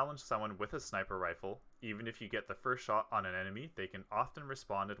hard to challenge someone with a sniper rifle. Even if you get the first shot on an enemy, they can often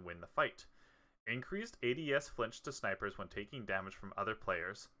respond and win the fight. Increased ADS flinch to snipers when taking damage from other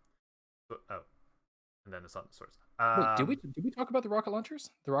players. And then it's on the source. Wait, did we talk about the rocket launchers?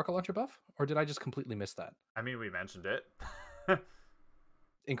 The rocket launcher buff? Or did I just completely miss that? I mean, we mentioned it.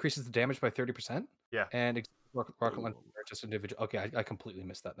 Increases the damage by 30%? Yeah. And rocket launcher are just individual. Okay, I completely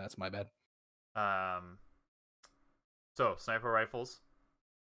missed that. That's my bad. So sniper rifles.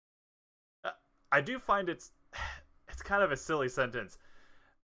 I do find it's kind of a silly sentence.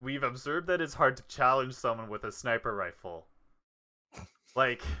 We've observed that it's hard to challenge someone with a sniper rifle.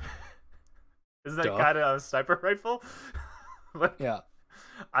 Like, isn't that kind of a sniper rifle? Like, Yeah.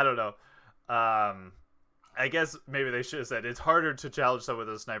 I don't know. I guess maybe they should have said it's harder to challenge someone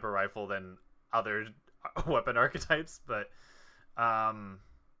with a sniper rifle than other weapon archetypes. But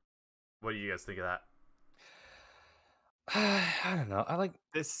what do you guys think of that? I don't know. I like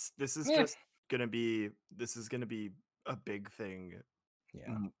This is just gonna be a big thing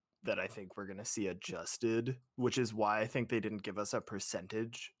that I think we're gonna see adjusted, which is why I think they didn't give us a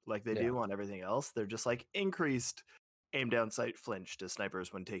percentage like they do on everything else. They're just like increased aim down sight flinch to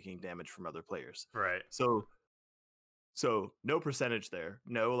snipers when taking damage from other players. Right. So no percentage there,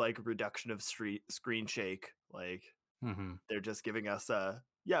 no like reduction of screen shake. Like they're just giving us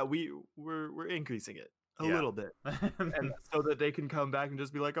we're increasing it a little bit, and so that they can come back and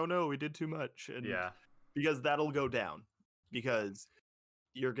just be like, oh no, we did too much, and because that'll go down, because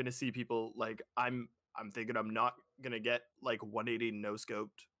you're gonna see people like I'm thinking I'm not gonna get like 180 no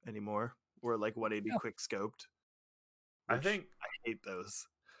scoped anymore, or like 180 quick scoped. I think I hate those.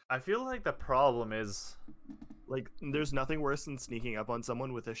 I feel like the problem is, like, there's nothing worse than sneaking up on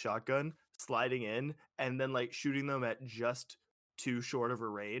someone with a shotgun, sliding in, and then like shooting them at just too short of a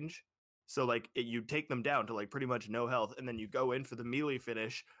range. So like you take them down to like pretty much no health, and then you go in for the melee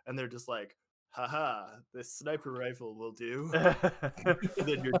finish, and they're just like, haha, this sniper rifle will do. And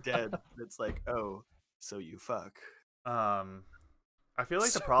then you're dead. It's like, oh, so you fuck. I feel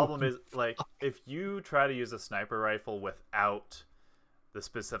like the problem is, like, if you try to use a sniper rifle without the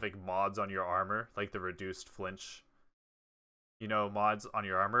specific mods on your armor, like the reduced flinch, mods on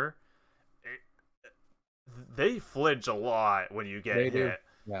your armor, they flinch a lot when you get hit.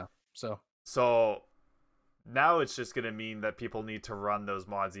 Yeah. So now it's just going to mean that people need to run those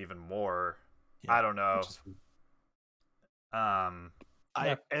mods even more. Yeah, I don't know.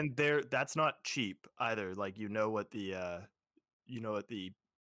 And that's not cheap either. Like, what the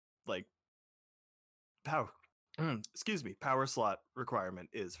like power power slot requirement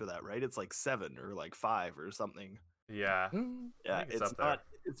is for that, right? It's like 7 or like 5 or something. Yeah. Yeah,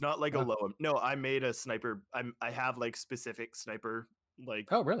 it's not like a low. No, I made a sniper. I have like specific sniper like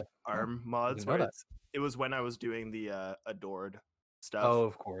arm mods. Right? It was when I was doing the adored stuff. Oh,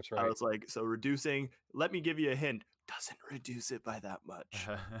 of course, right. I was like, so reducing. Let me give you a hint. Doesn't reduce it by that much.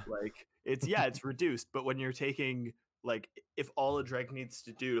 Like it's reduced, but when you're taking, like, if all a Dreg needs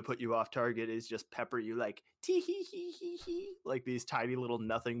to do to put you off target is just pepper you like tee-hee-hee-hee-hee, like these tiny little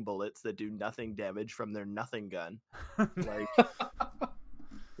nothing bullets that do nothing damage from their nothing gun.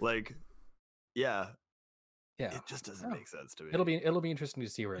 Yeah, it just doesn't make sense to me. It'll be interesting to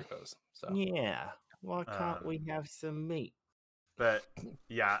see where it goes. So why can't we have some meat? But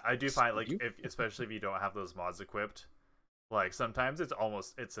yeah, I do find, like, especially if you don't have those mods equipped, like, sometimes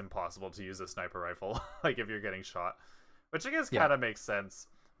it's impossible to use a sniper rifle, like, if you're getting shot, which I guess kind of makes sense.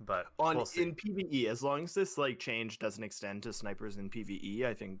 But we'll see. In PvE, as long as this like change doesn't extend to snipers in PvE,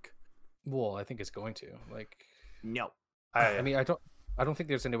 I think. Well, I think it's going to. Like, no. I mean, I don't think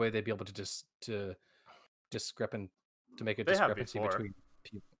there's any way they'd be able to make a discrepancy between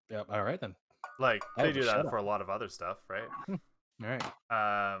people. Yeah. All right then. Like, they do that for a lot of other stuff, right? All right.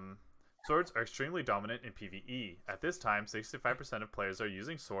 Swords are extremely dominant in PvE. At this time, 65% of players are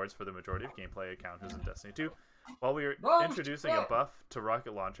using swords for the majority of gameplay encounters in Destiny 2. While we are introducing a buff to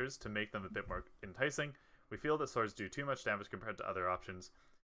rocket launchers to make them a bit more enticing, we feel that swords do too much damage compared to other options.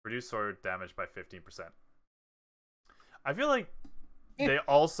 Reduce sword damage by 15%. I feel like they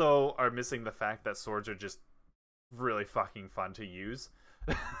also are missing the fact that swords are just really fucking fun to use.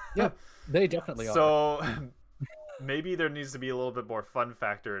 Yeah, they definitely are. So maybe there needs to be a little bit more fun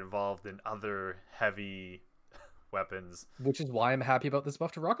factor involved in other heavy weapons. Which is why I'm happy about this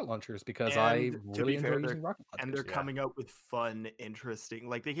buff to rocket launchers, because I And to really be fair, enjoy using rocket and launchers. they're coming out with fun, interesting.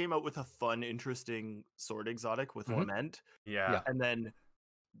 Like they came out with a fun, interesting sword exotic with Mhm. Lament, Yeah. Yeah. and then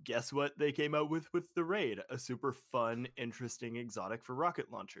guess what they came out with the raid? A super fun, interesting exotic for rocket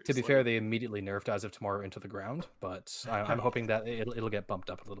launchers. To be Like, fair, they immediately nerfed Eyes of Tomorrow into the ground, but I'm hoping that it'll get bumped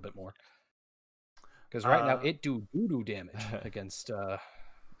up a little bit more. Because right now it do doo-doo damage against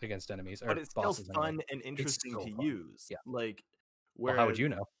enemies, or but it's still bosses. Anyway. fun and interesting so to fun. use. Yeah. Like, Well, how would you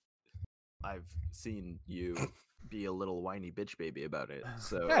know? I've seen you be a little whiny bitch baby about it.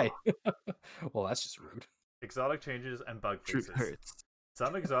 So Hey, well, that's just rude. Exotic changes and bug truth fixes. hurts.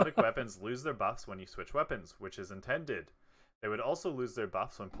 Some exotic weapons lose their buffs when you switch weapons, which is intended. They would also lose their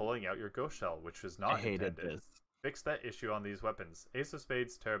buffs when pulling out your ghost shell, which is not I hated intended. this. Fix that issue on these weapons. Ace of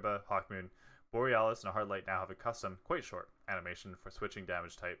Spades, Terba, Hawkmoon, Borealis, and Hardlight now have a custom, quite short, animation for switching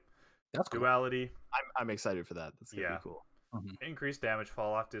damage type. That's cool. Duality, I'm excited for that. That's gonna Yeah. be cool. increased damage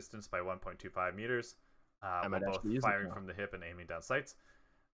fall off distance by 1.25 meters, I while might both actually use it firing now. from the hip and aiming down sights.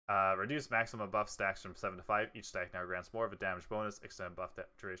 Reduce maximum buff stacks from 7 to 5. Each stack now grants more of a damage bonus, extend buff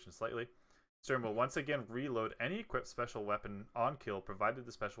duration slightly. Sturm will once again reload any equipped special weapon on kill, provided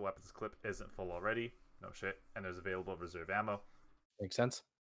the special weapons clip isn't full already. No shit. And there's available reserve ammo. Makes sense.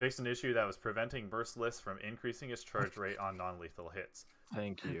 Fixed an issue that was preventing Merciless from increasing its charge rate on non-lethal hits.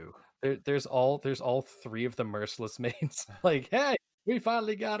 Thank you. There's all three of the merciless mains. Like, hey, we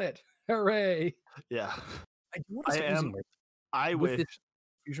finally got it! Hooray! Yeah. I do want to start using Merc I with wish this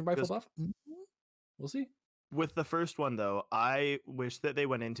fusion rifle just- buff. We'll see. with the first one though, I wish that they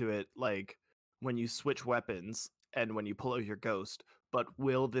went into it like when you switch weapons and when you pull out your ghost, but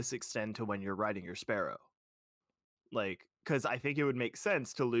will this extend to when you're riding your sparrow? Like, because I think it would make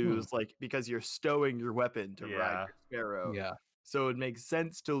sense to lose, like, because you're stowing your weapon to ride your sparrow. Yeah. So it makes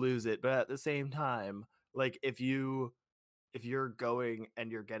sense to lose it, but at the same time, like if you're going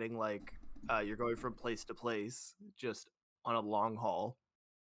and you're getting like you're going from place to place just on a long haul,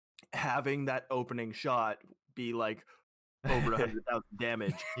 having that opening shot be like over 100,000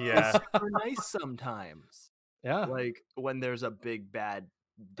 damage Yeah. is super nice sometimes. Yeah. Like when there's a big bad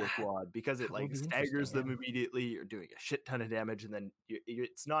dickwad, because it That would like be staggers interesting, them immediately. You're doing a shit ton of damage, and then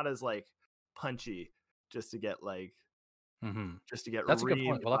it's not as like punchy just to get like That's a good point.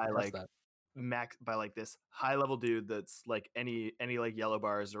 reamed We'll have by to test like that. by like this high level dude that's like any like yellow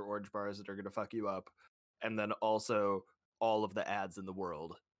bars or orange bars that are gonna fuck you up, and then also all of the ads in the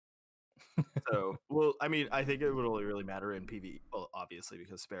world. So, well, I mean, I think it would only really matter in PvE, well, obviously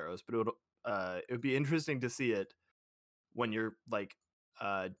because sparrows, but it would be interesting to see it when you're like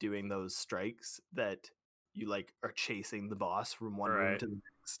doing those strikes that you like are chasing the boss from one room Right. to the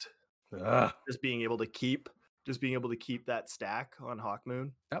next. Ugh, Just being able to keep that stack on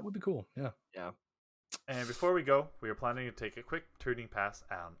Hawkmoon. that would be cool. Yeah. Yeah. And before we go, we are planning to take a quick turning pass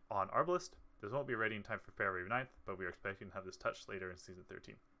on Arbalest. This won't be ready in time for February 9th, but we are expecting to have this touched later in Season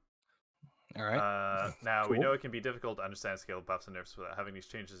 13. All right. Now, we Cool. know it can be difficult to understand scale buffs and nerfs without having these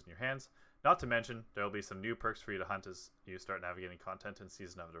changes in your hands. Not to mention, there will be some new perks for you to hunt as you start navigating content in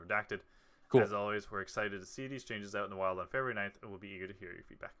Season of the Redacted. Cool. As always, we're excited to see these changes out in the wild on February 9th, and we'll be eager to hear your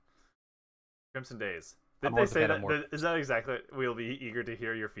feedback. Crimson Days. Did I'm they on say depend on that? Is that exactly? We'll be eager to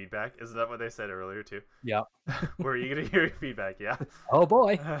hear your feedback. Isn't that what they said earlier too? Yeah. We're eager to hear your feedback. Yeah. Oh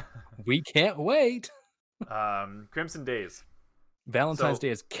boy, we can't wait. Crimson Days. Valentine's So- Day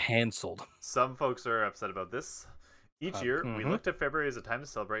is canceled. Some folks are upset about this. Each year, we mhm. look to February as a time to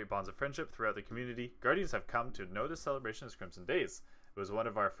celebrate bonds of friendship throughout the community. Guardians have come to know this celebration as Crimson Days. It was one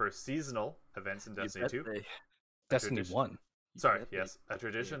of our first seasonal events in You Destiny bet 2. they- Destiny tradition. 1. you Sorry, bet they- yes, a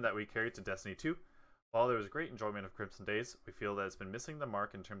tradition that we carried to Destiny 2. While there was great enjoyment of Crimson Days, we feel that it's been missing the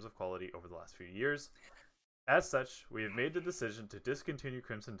mark in terms of quality over the last few years. As such, we have made the decision to discontinue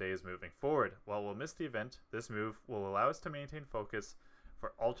Crimson Days moving forward. While we'll miss the event, this move will allow us to maintain focus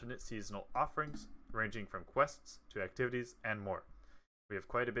for alternate seasonal offerings, ranging from quests to activities and more. We have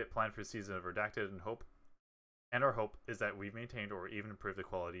quite a bit planned for Season of Redacted and our hope is that we've maintained or even improved the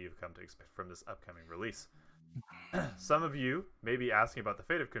quality you've come to expect from this upcoming release. Some of you may be asking about the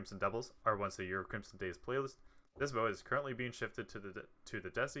fate of Crimson Doubles, our once a year Crimson Days playlist. This mode is currently being shifted to the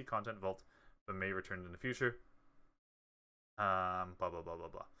Destiny content vault, but may return in the future. Blah blah blah blah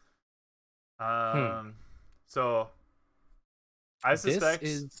blah. So I suspect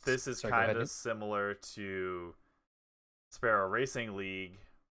this is Sorry, go ahead, kind of Nick. similar to Sparrow Racing League,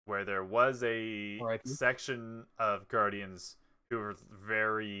 where there was a R.I.P. section of Guardians who were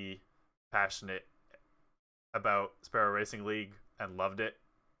very passionate about Sparrow Racing League and loved it,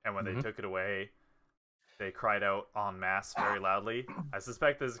 and when they Mhm. took it away, they cried out en masse very loudly. I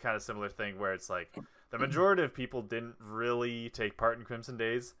suspect this is kind of similar thing where it's like the majority of people didn't really take part in Crimson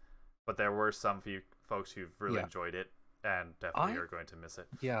Days, but there were some few folks who really Yeah. enjoyed it and definitely I- are going to miss it.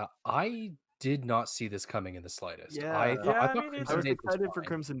 Yeah, I did not see this coming in the slightest. Yeah. I Yeah, thought I mean, Crimson it's- I was Days was excited for fine.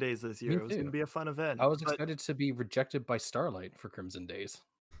 Crimson Days this Me year. It was going too. to be a fun event. I was but, excited to be rejected by Starlight for Crimson Days.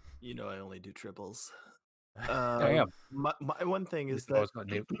 you know, I only do triples. I am. My one thing is I was that not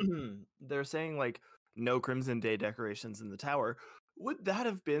new. they're saying like no Crimson Day decorations in the tower. Would that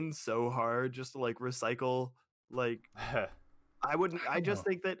have been so hard just to like recycle? Like I wouldn't. I just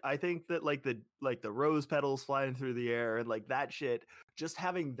think that like the rose petals flying through the air and like that shit. Just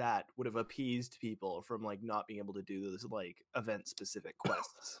having that would have appeased people from like not being able to do those like event specific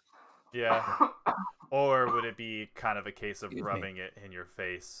quests. Yeah. Or would it be kind of a case of Excuse me. rubbing it in your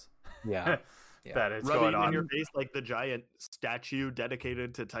face? Yeah. Yeah. That it's Rubbing going it in on. your face like the giant statue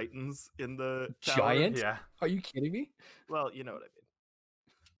dedicated to Titans in the tower. Giant? Yeah. Are you kidding me? Well, you know what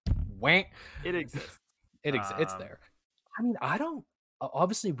I Wank. mean. It exists. It's there. I mean, I don't.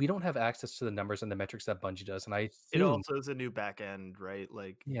 Obviously, we don't have access to the numbers and the metrics that Bungie does, and I It assume, also is a new back end, right?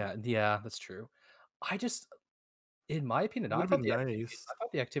 Like, yeah, that's true. I just, in my opinion, I would've thought, been I nice.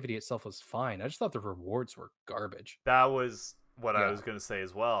 thought the activity itself was fine. I just thought the rewards were garbage. That was what I Yeah. was going to say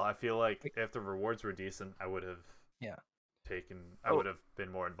as well. I feel like if the rewards were decent, I would have Yeah. I Oh, would have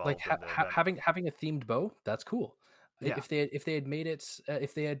been more involved Like in the event. having a themed bow, that's cool. Yeah. If they had made it,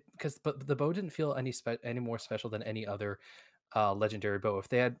 if they had, because but the bow didn't feel any more special than any other legendary bow. If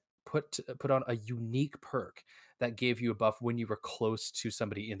they had put on a unique perk that gave you a buff when you were close to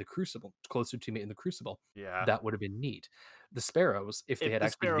somebody in the Crucible, closer to me in the Crucible, Yeah. that would have been neat. The sparrows, if they If had the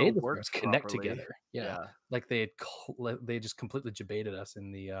actually sparrow made the worked sparrows connect properly, together, like they had they just completely debated us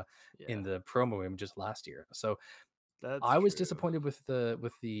in the in the promo images last year. So That's I was true. disappointed with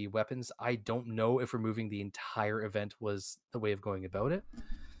the weapons. I don't know if removing the entire event was the way of going about it.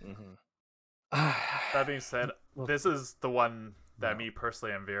 Mhm. That being said, Well, this is the one that no. me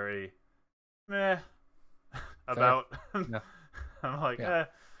personally am very meh about. Yeah. I'm like, Yeah.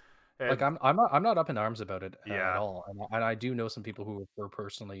 eh. Like And- I'm not up in arms about it Yeah. at all, and I do know some people who were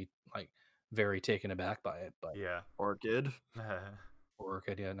personally like very taken aback by it. But yeah. Orchid.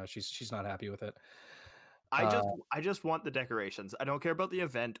 Orchid, yeah, no, she's not happy with it. I just want the decorations. I don't care about the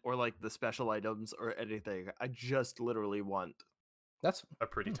event or like the special items or anything. I just literally want That's A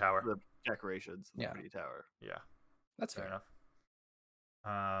pretty tower. the decorations. In Yeah. The pretty tower. Yeah. that's Fair fair. enough.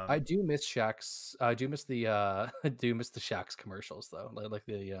 I do miss Shaq's. I do miss the I do miss the Shaq's commercials though, like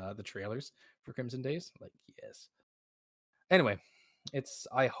the trailers for Crimson Days. Like yes. Anyway, it's.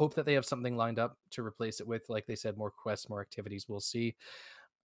 I hope that they have something lined up to replace it with, like they said, more quests, more activities. We'll see.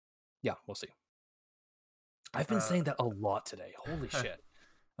 Yeah, we'll see. I've been saying that a lot today. Holy shit!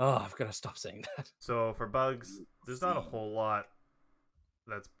 Oh, I've got to stop saying that. So for bugs, there's not a See. whole lot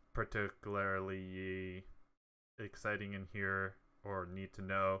that's particularly exciting in here or need to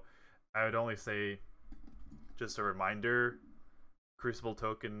know. I would only say, just a reminder, Crucible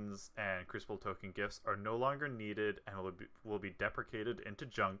tokens and Crucible token gifts are no longer needed and will be deprecated into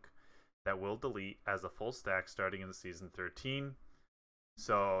junk that will delete as a full stack starting in season 13.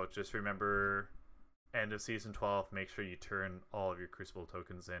 So just remember, end of season 12, make sure you turn all of your Crucible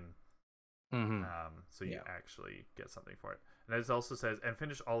tokens in, so you Yeah. actually get something for it. And as it also says, and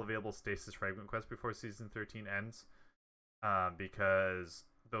finish all available stasis fragment quests before season 13 ends, because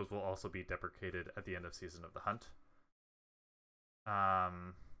those will also be deprecated at the end of Season of the Hunt.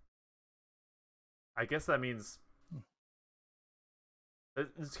 I guess that means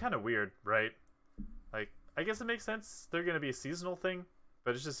it's kind of weird, right? Like, I guess it makes sense. They're going to be a seasonal thing,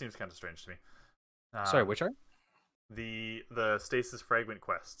 but it just seems kind of strange to me. Sorry, which are? The stasis fragment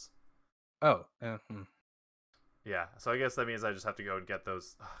quests. Oh, Yeah, so I guess that means I just have to go and get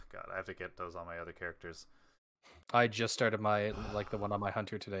those. Oh, God, I have to get those on my other characters. I just started my the one on my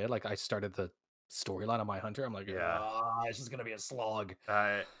hunter today. Like I started the storyline on my hunter. I'm like, Yeah. this is gonna be a slog.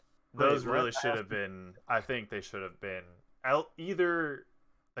 Those what? really should have been. I think they should have been either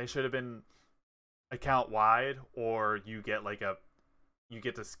they should have been account wide, or you get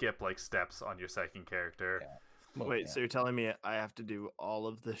to skip like steps on your second character. Yeah. Well, Wait, yeah. so you're telling me I have to do all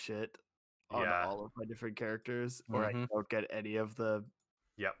of the shit on Yeah. all of my different characters, or I Mhm. don't get any of the?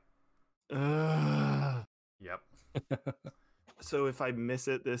 Yep. Ugh. Yep. So if I miss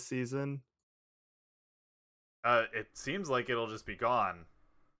it this season, It seems like it'll just be gone.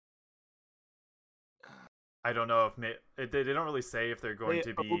 I don't know if they don't really say if they're going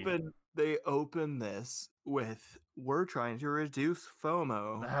to be. they open this with "We're trying to reduce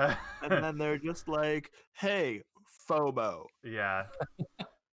FOMO," and then they're just like, "Hey, FOMO." Yeah.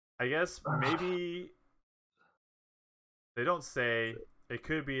 I guess maybe They don't say. It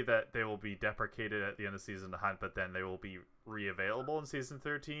could be that they will be deprecated at the end of season hunt, but then they will be re-available in season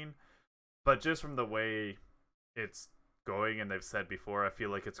 13. But just from the way it's going, and they've said before, I feel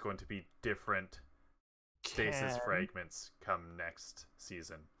like it's going to be different stasis fragments come next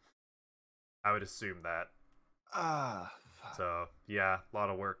season. I would assume that. So yeah, a lot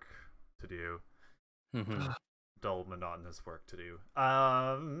of work to do. Dull, monotonous work to do.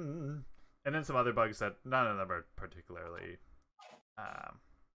 And then some other bugs that none of them are particularly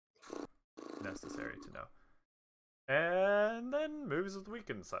necessary to know. And then movies of the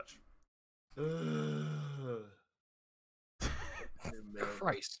week and such.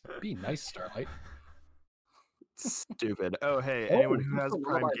 Christ, be nice, Starlight. Stupid. Oh, hey, anyone who has the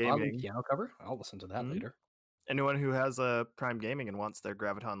Prime Lullaby Broadway Gaming, piano cover. I'll listen to that later. anyone who has a Prime Gaming and wants their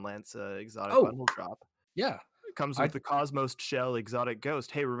Graviton Lance exotic Oh. bundle drop, Yeah, it comes with the Cosmos Shell exotic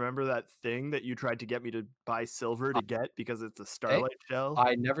ghost. Hey, remember that thing that you tried to get me to buy silver to get because it's a Starlight shell?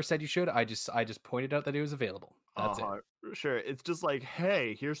 I never said you should. I just pointed out that it was available. That's it. Sure. It's just like,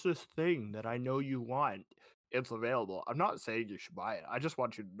 hey, here's this thing that I know you want. It's available. I'm not saying you should buy it. I just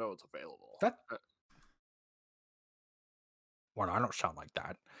want you to know it's available. That. Well, I don't sound like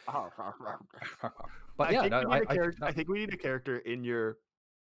that. But I yeah, think we need a character in your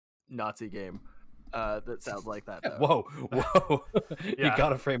Nazi game that sounds like that. Though. Whoa! Yeah. You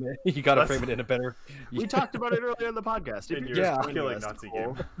gotta frame it. You gotta frame it in a better. We talked about it earlier in the podcast. In If your you're just killing joining us, Nazi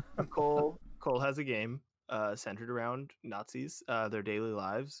game. Cole has a game centered around Nazis, their daily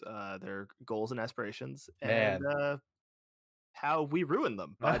lives, their goals and aspirations, and how we ruin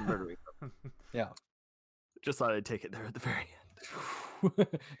them by murdering them. Yeah. Just thought I'd take it there at the very end.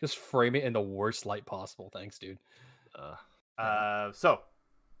 Just frame it in the worst light possible. Thanks, dude. So,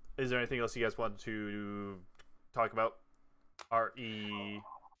 is there anything else you guys want to talk about? RE,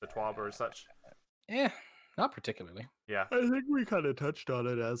 the TWAB or such? Not particularly. Yeah. I think we kind of touched on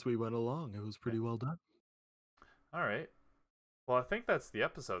it as we went along. It was pretty well done. All right. Well, I think that's the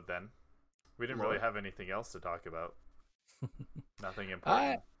episode then. We didn't really have anything else to talk about. Nothing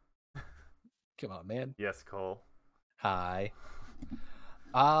important. Come on, man. Yes, Cole. Hi.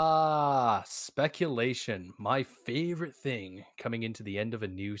 Speculation. My favorite thing coming into the end of a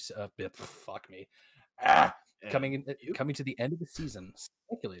new fuck me. Coming to the end of the season,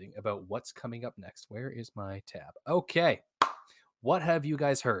 speculating about what's coming up next. Where is my tab? Okay. What have you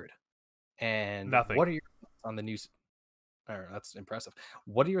guys heard? And Nothing. What are your thoughts on the new that's impressive.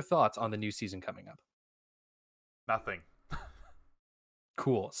 What are your thoughts on the new season coming up? Nothing.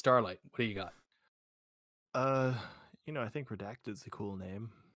 Cool. Starlight, what do you got? I think Redacted's a cool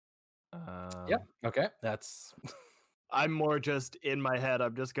name. Yeah. Okay. That's. I'm more just in my head.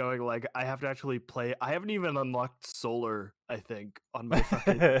 I'm just going like I have to actually play. I haven't even unlocked Solar. I think on my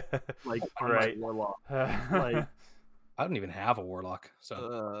fucking like right. my Warlock. Like I don't even have a Warlock, so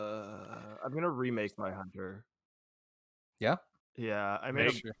I'm gonna remake my Hunter. Yeah. Yeah. I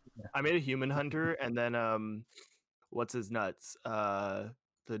made a human Hunter, and then what's his nuts?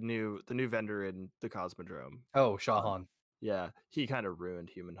 The new vendor in the Cosmodrome. Oh, Shahan. Yeah, he kind of ruined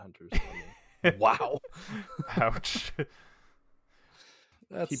human hunters for me. Wow. Ouch.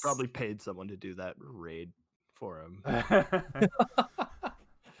 He probably paid someone to do that raid for him.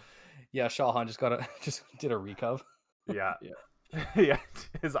 Yeah, Shahan just did a recov. Yeah. Yeah.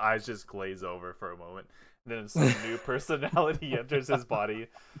 His eyes just glaze over for a moment. And then some new personality enters his body.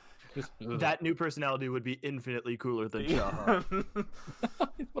 That new personality would be infinitely cooler than Shahan.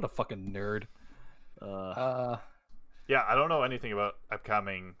 What a fucking nerd. Yeah, I don't know anything about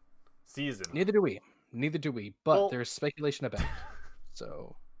upcoming season. Neither do we. But there's speculation about it.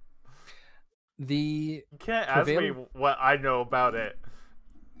 So you can't ask me what I know about it.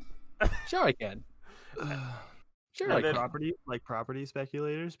 Sure, I can. Sure, property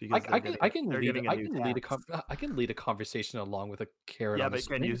speculators, because I can lead a conversation along with a carrot. Yeah, but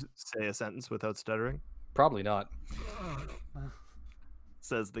can you say a sentence without stuttering? Probably not.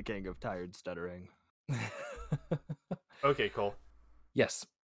 Says the king of tired stuttering. Okay, cool. Yes.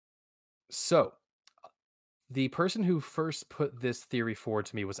 So, the person who first put this theory forward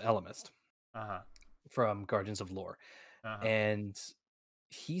to me was Elemist from Guardians of Lore. And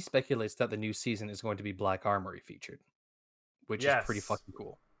he speculates that the new season is going to be Black Armory featured, which is pretty fucking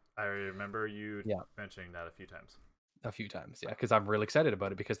cool. I remember you mentioning that a few times. Yeah, because I'm really excited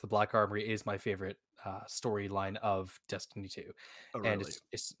about it, because the Black Armory is my favorite storyline of Destiny 2. Oh, really? And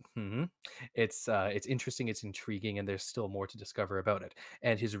it's interesting, it's intriguing, and there's still more to discover about it.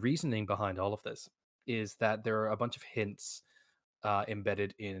 And his reasoning behind all of this is that there are a bunch of hints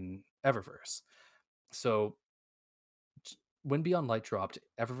embedded in Eververse. So when Beyond Light dropped,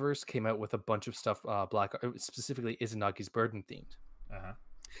 Eververse came out with a bunch of stuff, specifically Izanagi's Burden themed. Uh-huh.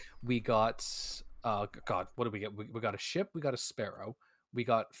 We got, God, what did we get? We got a ship, we got a Sparrow, we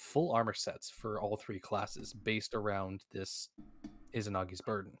got full armor sets for all three classes based around this Izanagi's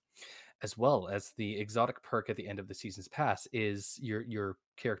Burden, as well as the exotic perk at the end of the season's pass is your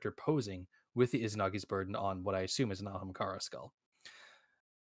character posing with the Izanagi's Burden on what I assume is an Ahamkara skull.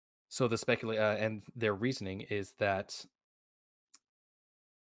 So and their reasoning is that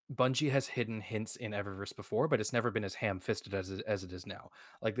Bungie has hidden hints in Eververse before, but it's never been as ham-fisted as it is now.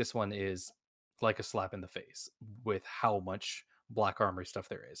 Like, this one is like a slap in the face with how much black armory stuff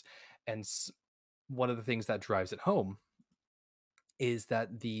there is. And one of the things that drives it home is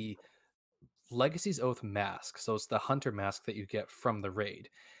that the Legacy's Oath mask, so it's the hunter mask that you get from the raid,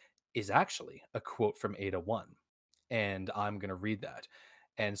 is actually a quote from Ada 1. And I'm going to read that.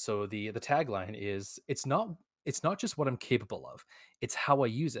 And so the tagline is, it's not just what I'm capable of, it's how I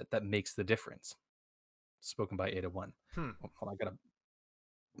use it that makes the difference. Spoken by Ada 1. Hold on, I gotta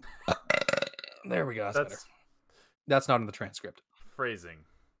there we go. That's better. That's not in the transcript. Phrasing.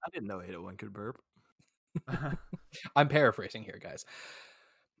 I didn't know Ada 1 could burp. I'm paraphrasing here, guys.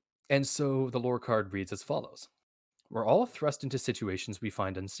 And so the lore card reads as follows. We're all thrust into situations we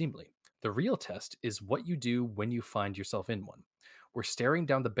find unseemly. The real test is what you do when you find yourself in one. We're staring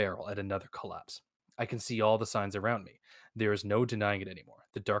down the barrel at another collapse. I can see all the signs around me. There is no denying it anymore.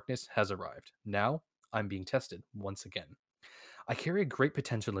 The darkness has arrived. Now, I'm being tested once again. I carry a great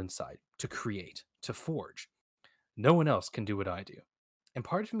potential inside to create, to forge. No one else can do what I do. And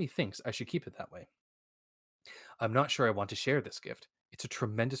part of me thinks I should keep it that way. I'm not sure I want to share this gift. It's a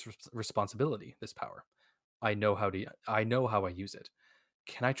tremendous responsibility, this power. I know how I use it.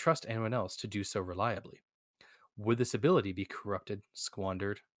 Can I trust anyone else to do so reliably? Would this ability be corrupted,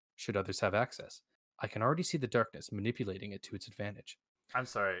 squandered, should others have access? I can already see the darkness manipulating it to its advantage. I'm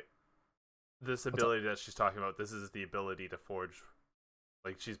sorry. This ability that she's talking about, this is the ability to forge.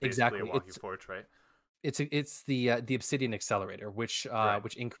 Like, she's basically a walking forge, right? It's the Obsidian Accelerator, which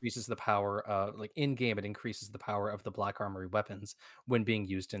which increases the power. Like, in game, it increases the power of the Black Armory weapons when being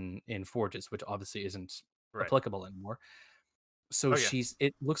used in forges, which obviously isn't applicable anymore. So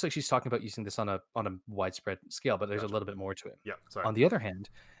it looks like she's talking about using this on a widespread scale, but there's a little bit more to it. Yeah, sorry. On the other hand,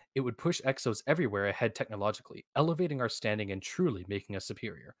 it would push Exos everywhere ahead technologically, elevating our standing and truly making us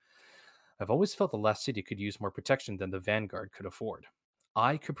superior. I've always felt the Last City could use more protection than the Vanguard could afford.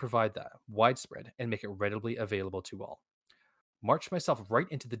 I could provide that, widespread, and make it readily available to all. March myself right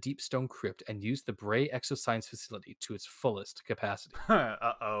into the Deep Stone Crypt and use the Bray Exoscience facility to its fullest capacity.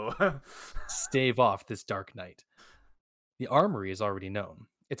 Uh-oh. Stave off this dark night. The Armory is already known.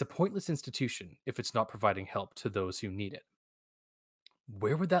 It's a pointless institution if it's not providing help to those who need it.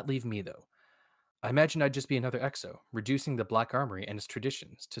 Where would that leave me, though? I imagine I'd just be another Exo, reducing the Black Armory and its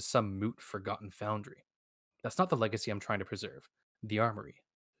traditions to some moot, forgotten foundry. That's not the legacy I'm trying to preserve. The Armory,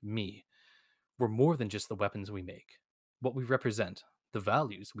 me, we're more than just the weapons we make. What we represent, the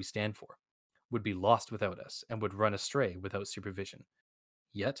values we stand for, would be lost without us and would run astray without supervision.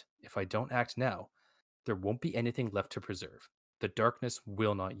 Yet, if I don't act now, there won't be anything left to preserve. The darkness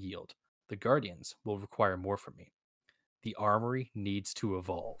will not yield. The Guardians will require more from me. The Armory needs to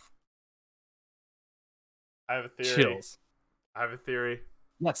evolve. I have a theory. Chills. I have a theory.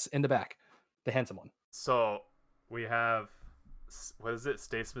 Yes, in the back. The handsome one. So, we have, what is it?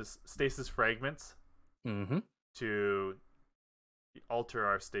 Stasis fragments to alter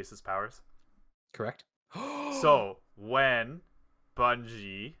our stasis powers. Correct. So, when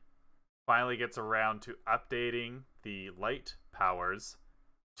Bungie finally gets around to updating the light powers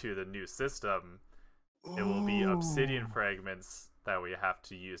to the new system, it will be obsidian fragments that we have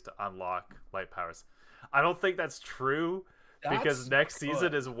to use to unlock light powers. I don't think that's true, because next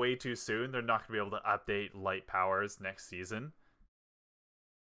season is way too soon. They're not going to be able to update light powers next season.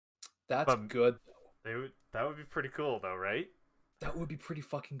 That's good, though. That would be pretty cool, though, right? That would be pretty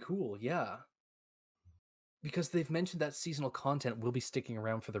fucking cool, yeah. Because they've mentioned that seasonal content will be sticking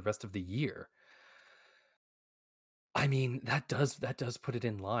around for the rest of the year. I mean, that does put it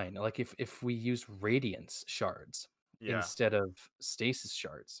in line. Like, if we use Radiance shards instead of Stasis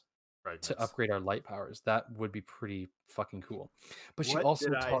shards to upgrade our light powers, that would be pretty fucking cool. But she also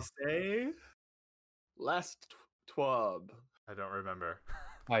did I say? Last TWAB. I don't remember.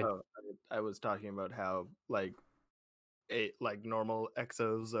 I was talking about how like normal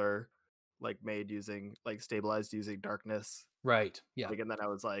Exos are like made using stabilized using darkness. Right. Yeah. And then I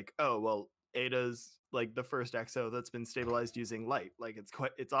was like, oh well, Ada's like the first Exo that's been stabilized using light. Like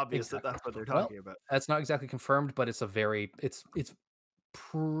it's obvious that that's what they're talking about. That's not exactly confirmed, but it's a very it's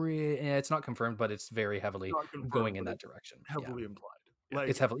it's not confirmed, but it's very heavily Not confirmed, going in but that it's direction. heavily implied. Yeah. Like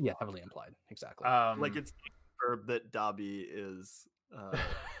It's heavily implied. Exactly. like it's confirmed that Dobby is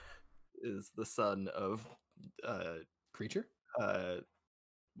the son of Preacher?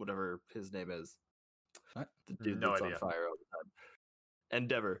 whatever his name is. What? The dude No that's idea. on fire all the time.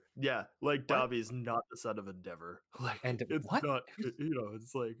 Endeavor. Yeah, like Dobby's not the son of Endeavor. Like it's what? not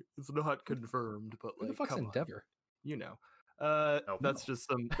it's like it's not confirmed, but Who the like fuck's come on, Endeavor? you know. Nope. That's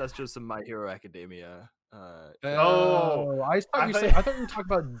just some My Hero Academia. Oh, I thought you I were talking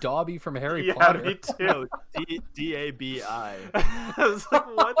about Dobby from Harry yeah, Potter. me too. No, Dabi. I was like,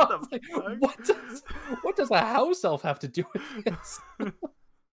 what I the was like, fuck? what does a house elf have to do with this?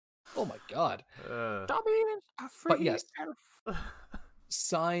 Oh my god. Dobby is a free But yes, elf.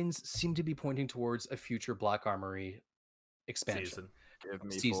 signs seem to be pointing towards a future Black Armory expansion. Season. Give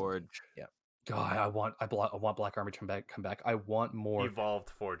me Season. Forge. God, I want Black Armory to come back. I want more Evolved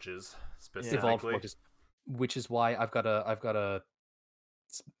Forges evolved specifically. forges, which is why I've got a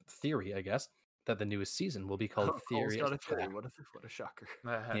theory, I guess, that the newest season will be called Cole's Theory. got a theory. What a shocker.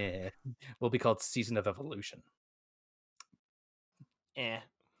 Yeah, will be called Season of Evolution.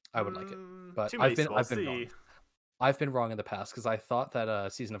 I would like it, but Too I've many been spells. wrong. See, I've been wrong in the past because I thought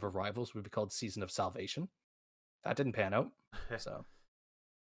that Season of Arrivals would be called Season of Salvation. That didn't pan out. So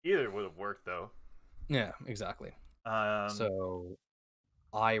either would have worked though. yeah, exactly. Um, So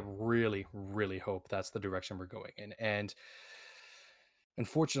I really, really hope that's the direction we're going in. And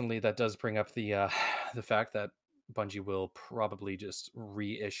unfortunately, that does bring up the fact that Bungie will probably just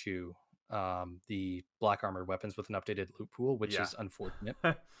reissue the Black Armor weapons with an updated loot pool, which Yeah. is unfortunate.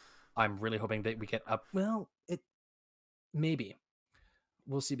 I'm really hoping that we get up. Well, maybe.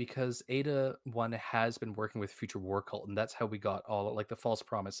 We'll see, because Ada 1 has been working with Future War Cult, and that's how we got all like the False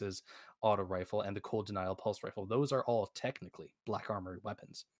Promises auto rifle and the Cold Denial pulse rifle. Those are all technically Black Armory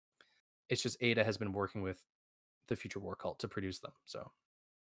weapons. It's just Ada has been working with the Future War Cult to produce them. So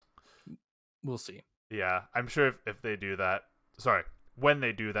we'll see. yeah, I'm sure if they do that, when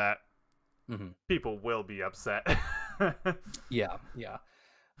they do that, Mhm. people will be upset. Yeah.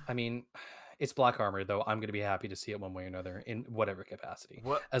 I mean, it's Black Armor, though. I'm going to be happy to see it one way or another in whatever capacity.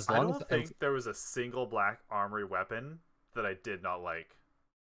 What? As I long don't as think there was a single Black Armory weapon that I did not like.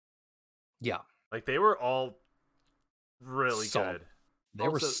 yeah, Like they were all really Solid. good. they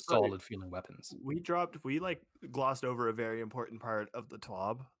were Also, solid feeling weapons. We like glossed over a very important part of the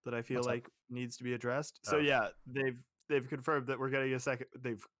TWAB that I feel What's that? like needs to be addressed. So Oh. yeah, they've confirmed that we're getting a second.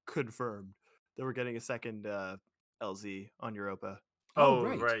 They've confirmed that we're getting a second LZ on Europa. Oh,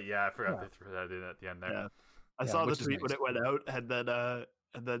 right. right. Yeah, I forgot Yeah. they threw that in at the end there. Yeah. I Yeah, saw the which is tweet when nice. it went out,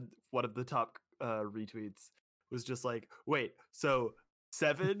 and then one of the top retweets was just like, "Wait, so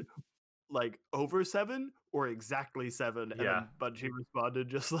 7, like over 7, or exactly 7?" And Yeah. then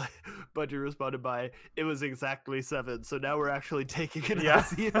Bungie responded by, "It was exactly 7. So now we're actually taking it Yeah.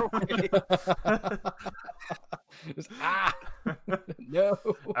 as either way." Just, no.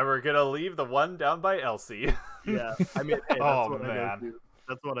 And we're gonna leave the one down by Elsie. Yeah, I mean, hey, that's Oh, what I go man. to.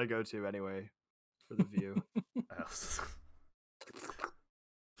 That's what I go to anyway for the view.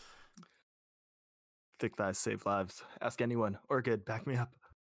 Thick thighs save lives. Ask anyone. Orchid, back me up.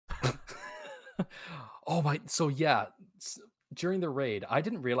 Oh my! So yeah, during the raid, I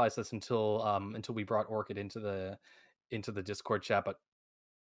didn't realize this until we brought Orchid into the Discord chat. But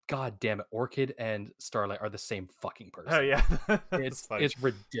god damn it, Orchid and Starlight are the same fucking person. Oh yeah, It's funny.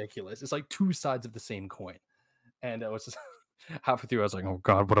 ridiculous. It's like two sides of the same coin. And I was just halfway through, I was like, "Oh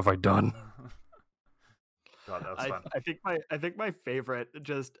God, what have I done?" God, that was fun. I think my favorite,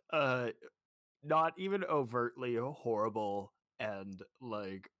 just not even overtly horrible and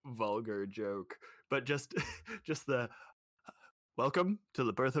like vulgar joke, but just the welcome to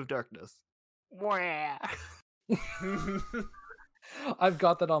the birth of darkness. I've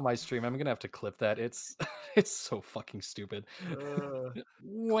got that on my stream. I'm gonna have to clip that. It's so fucking stupid.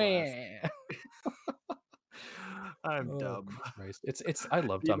 Wah. I'm Oh, dumb. Christ. It's I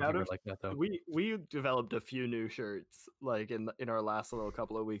love The dumb amount humor of- like that though. We developed a few new shirts like in our last little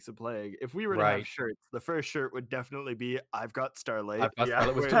couple of weeks of playing. If we were to Right. have shirts, the first shirt would definitely be "I've got Starlight." I've got Yeah.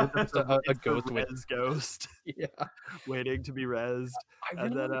 Starlight with where just a it's the ghost with res ghost yeah. waiting to be rezzed, I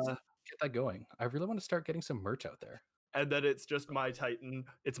and really then want to get that going. I really want to start getting some merch out there. it's just my Titan.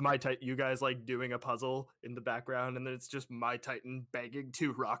 It's my Titan. You guys like doing a puzzle in the background, and then it's just my Titan banging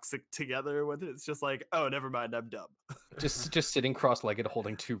two rocks together. With it, it's just like, oh, never mind, I'm dumb. Just sitting cross-legged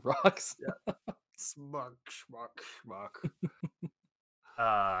holding two rocks. Schmuck, schmuck, schmuck.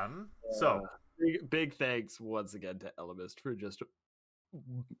 So Big thanks once again to Elemist for just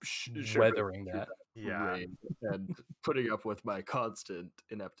Sure, weathering that. Yeah. rain and putting up with my constant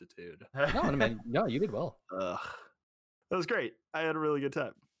ineptitude. No, man, no, you did well. Ugh. That was great. I had a really good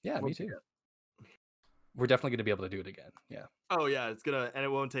time. Yeah, me Once too. again. We're definitely going to be able to do it again. Yeah, Oh yeah, it's gonna, and it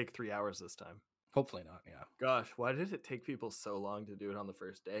won't take 3 hours this time. hopefully not. Yeah. Gosh, why did it take people so long to do it on the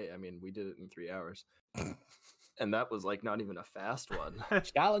first day? I mean, we did it in 3 hours, and that was like not even a fast one.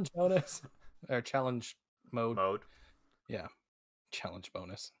 Challenge bonus or challenge mode. Mode. Yeah, challenge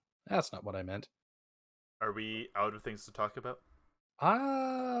bonus. That's not what I meant. Are we out of things to talk about?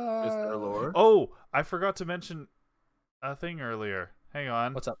 Is there lore? Oh, I forgot to mention a thing earlier. Hang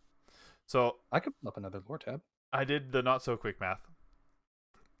on. What's up? So I could pull up another lore tab. I did the not so quick math.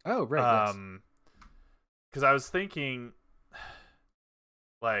 Oh, right. Yes. Because I was thinking,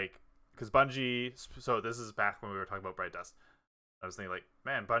 like, because Bungie. So this is back when we were talking about Bright Dust. I was thinking, like,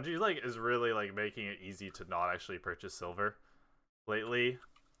 man, Bungie is really making it easy to not actually purchase silver lately.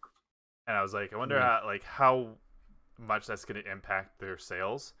 And I was like, I wonder how much that's going to impact their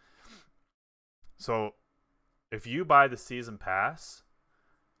sales. So if you buy the season pass,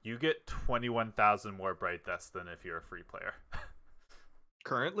 you get 21,000 more Bright Dust than if you're a free player.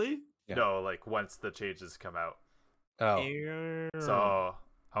 Currently? Yeah. No, once the changes come out. Oh, So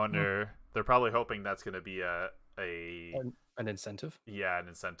I wonder, they're probably hoping that's going to be an incentive. an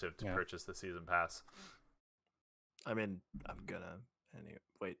incentive to purchase the season pass. I mean, I'm gonna. Anyway,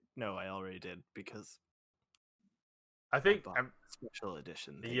 wait, no, I already did because I think bought special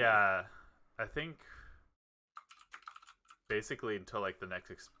edition. Thing. Yeah, I think basically until the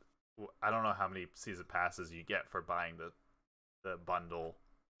next. I don't know how many season passes you get for buying the bundle.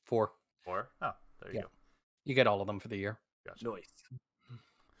 4. 4? Oh, there you go. You get all of them for the year. Gotcha. Nice.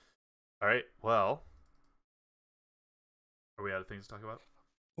 All right. Well, are we out of things to talk about?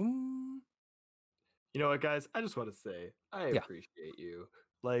 You know what, guys? I just want to say I appreciate you.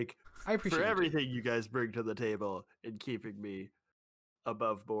 Like, I appreciate for you too. everything you guys bring to the table in keeping me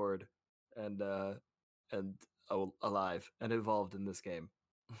above board and alive and involved in this game.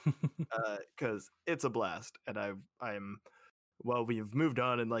 Because it's a blast, and I'm well, we've moved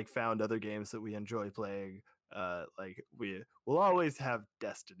on and found other games that we enjoy playing. We'll always have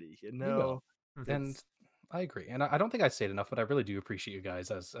Destiny, you know. And I agree, and I don't think I say it enough, but I really do appreciate you guys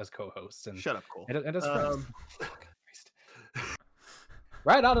as co-hosts and Shut up, Cole. and as friends. Fuck Christ.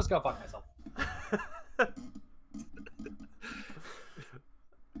 Right, I'll just go fuck myself.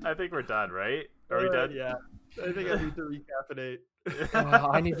 I think we're done, right? Are we done? Yeah. I think I need to recaffeinate.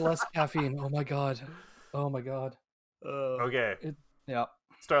 I need less caffeine. Oh my god. Oh my god. Okay. Yeah.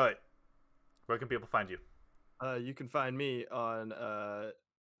 Starlight, where can people find you? You can find me on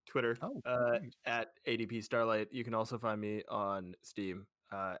Twitter at ADP Starlight. You can also find me on Steam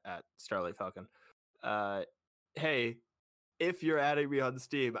at Starlight Falcon. Hey, if you're adding me on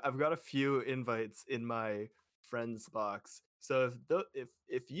Steam, I've got a few invites in my friends box. So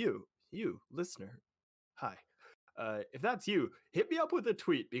if you listener, hi. If that's you, hit me up with a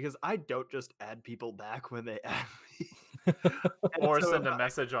tweet because I don't just add people back when they add me. Or send a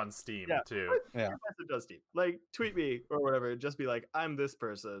message on Steam too. Yeah, message on Steam. Tweet me or whatever. Just be like, I'm this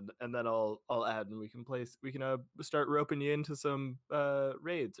person, and then I'll add, and we can start roping you into some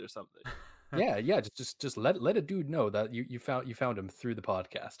raids or something. Yeah. Just let a dude know that you found him through the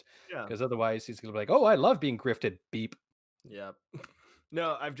podcast. Yeah. Because otherwise he's gonna be like, oh, I love being grifted. Beep. Yeah.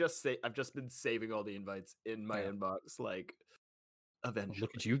 No, I've just been saving all the invites in my inbox. Eventually.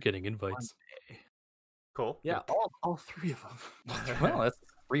 Look at you getting invites. Cool. Yeah, all 3 of them. Well, that's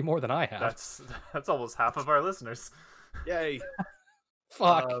 3 more than I have. That's almost half of our listeners. Yay.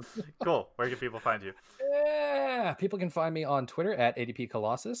 Fuck. Cool. Where can people find you? Yeah, people can find me on Twitter at ADP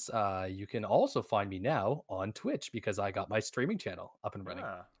Colossus. You can also find me now on Twitch because I got my streaming channel up and running.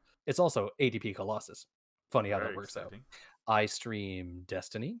 It's also ADP Colossus. Funny how that works out. I stream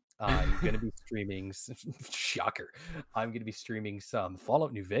Destiny. I'm going to be streaming... Shocker. I'm going to be streaming some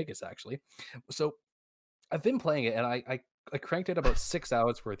Fallout New Vegas, actually. So I've been playing it, and I cranked it about 6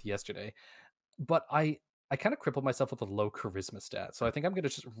 hours worth yesterday. But I kind of crippled myself with a low charisma stat. So I think I'm going to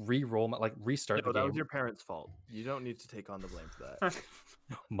just re-roll restart the game. That was your parents' fault. You don't need to take on the blame for that.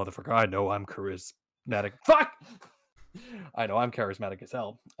 Motherfucker, I know I'm charismatic. Fuck! I know I'm charismatic as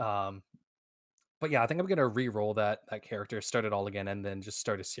hell. But yeah, I think I'm gonna re-roll that character, start it all again, and then just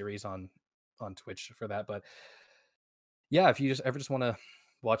start a series on Twitch for that. But yeah, if you ever want to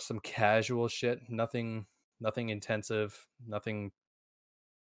watch some casual shit, nothing intensive, nothing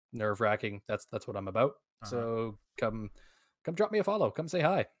nerve-wracking, that's what I'm about. So come drop me a follow, come say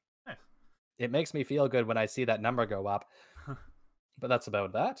hi. Nice. It makes me feel good when I see that number go up. But that's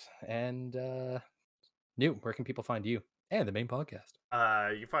about that. And Newt, where can people find you? And the main podcast.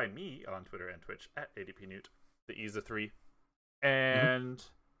 You can find me on Twitter and Twitch at ADPNewt, the E's of 3. And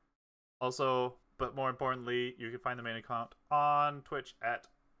also, but more importantly, you can find the main account on Twitch at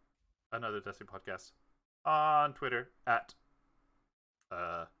Another Destiny Podcast, on Twitter at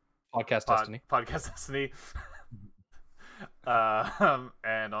Podcast Destiny. Podcast Destiny.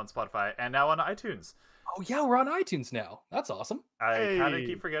 And on Spotify, and now on iTunes. Oh yeah, we're on iTunes now. That's awesome. I kind of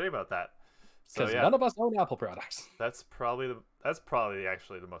keep forgetting about that. So Because none of us own Apple products. that's probably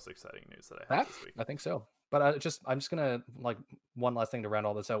actually the most exciting news that I have this week. I think so. But I'm just gonna like one last thing to round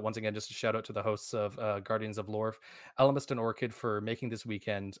all this out. Once again, just a shout out to the hosts of Guardians of Lore, Alamist and Orchid for making this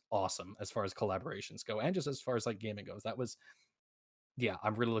weekend awesome as far as collaborations go, and just as far as like gaming goes. That was, yeah,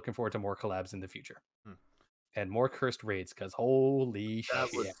 I'm really looking forward to more collabs in the future. And more cursed raids, because holy That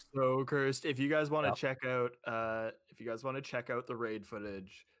shit. was so cursed. If you guys want to check out the raid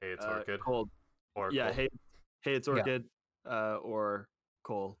footage, Hey, it's Orchid. Cole, Or yeah, Cole. hey, it's Orchid, or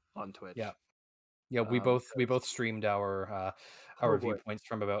Cole on Twitch. Yeah, we both streamed our boy. viewpoints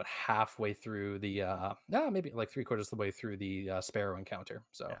from about halfway through the maybe like 3/4 of the way through the Sparrow encounter.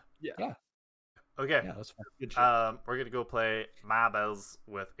 So Yeah. Okay. yeah, that's fun. Good shit. We're gonna go play Marbles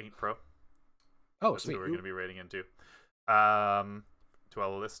with Ain't Pro. Oh, That's sweet. who we're gonna be raiding into. To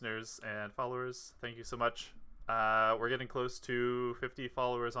all the listeners and followers, thank you so much. We're getting close to 50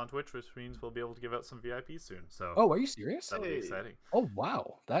 followers on Twitch, which means we'll be able to give out some VIP soon. So Oh, are you serious? that'll be Hey. exciting. Oh,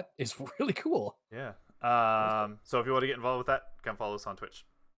 wow. That is really cool. Yeah. So if you want to get involved with that, come follow us on Twitch.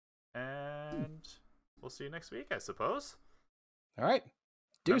 And we'll see you next week, I suppose. All right. Remember,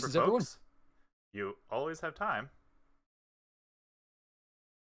 Deuces, everyone. folks, you always have time.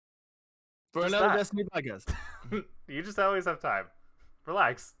 For Just another that. Destiny podcast. You just always have time.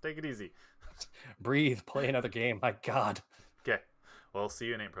 Relax. Take it easy. Breathe. Play another game. My God. Okay. We'll see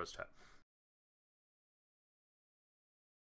you in Ain't Pro's chat.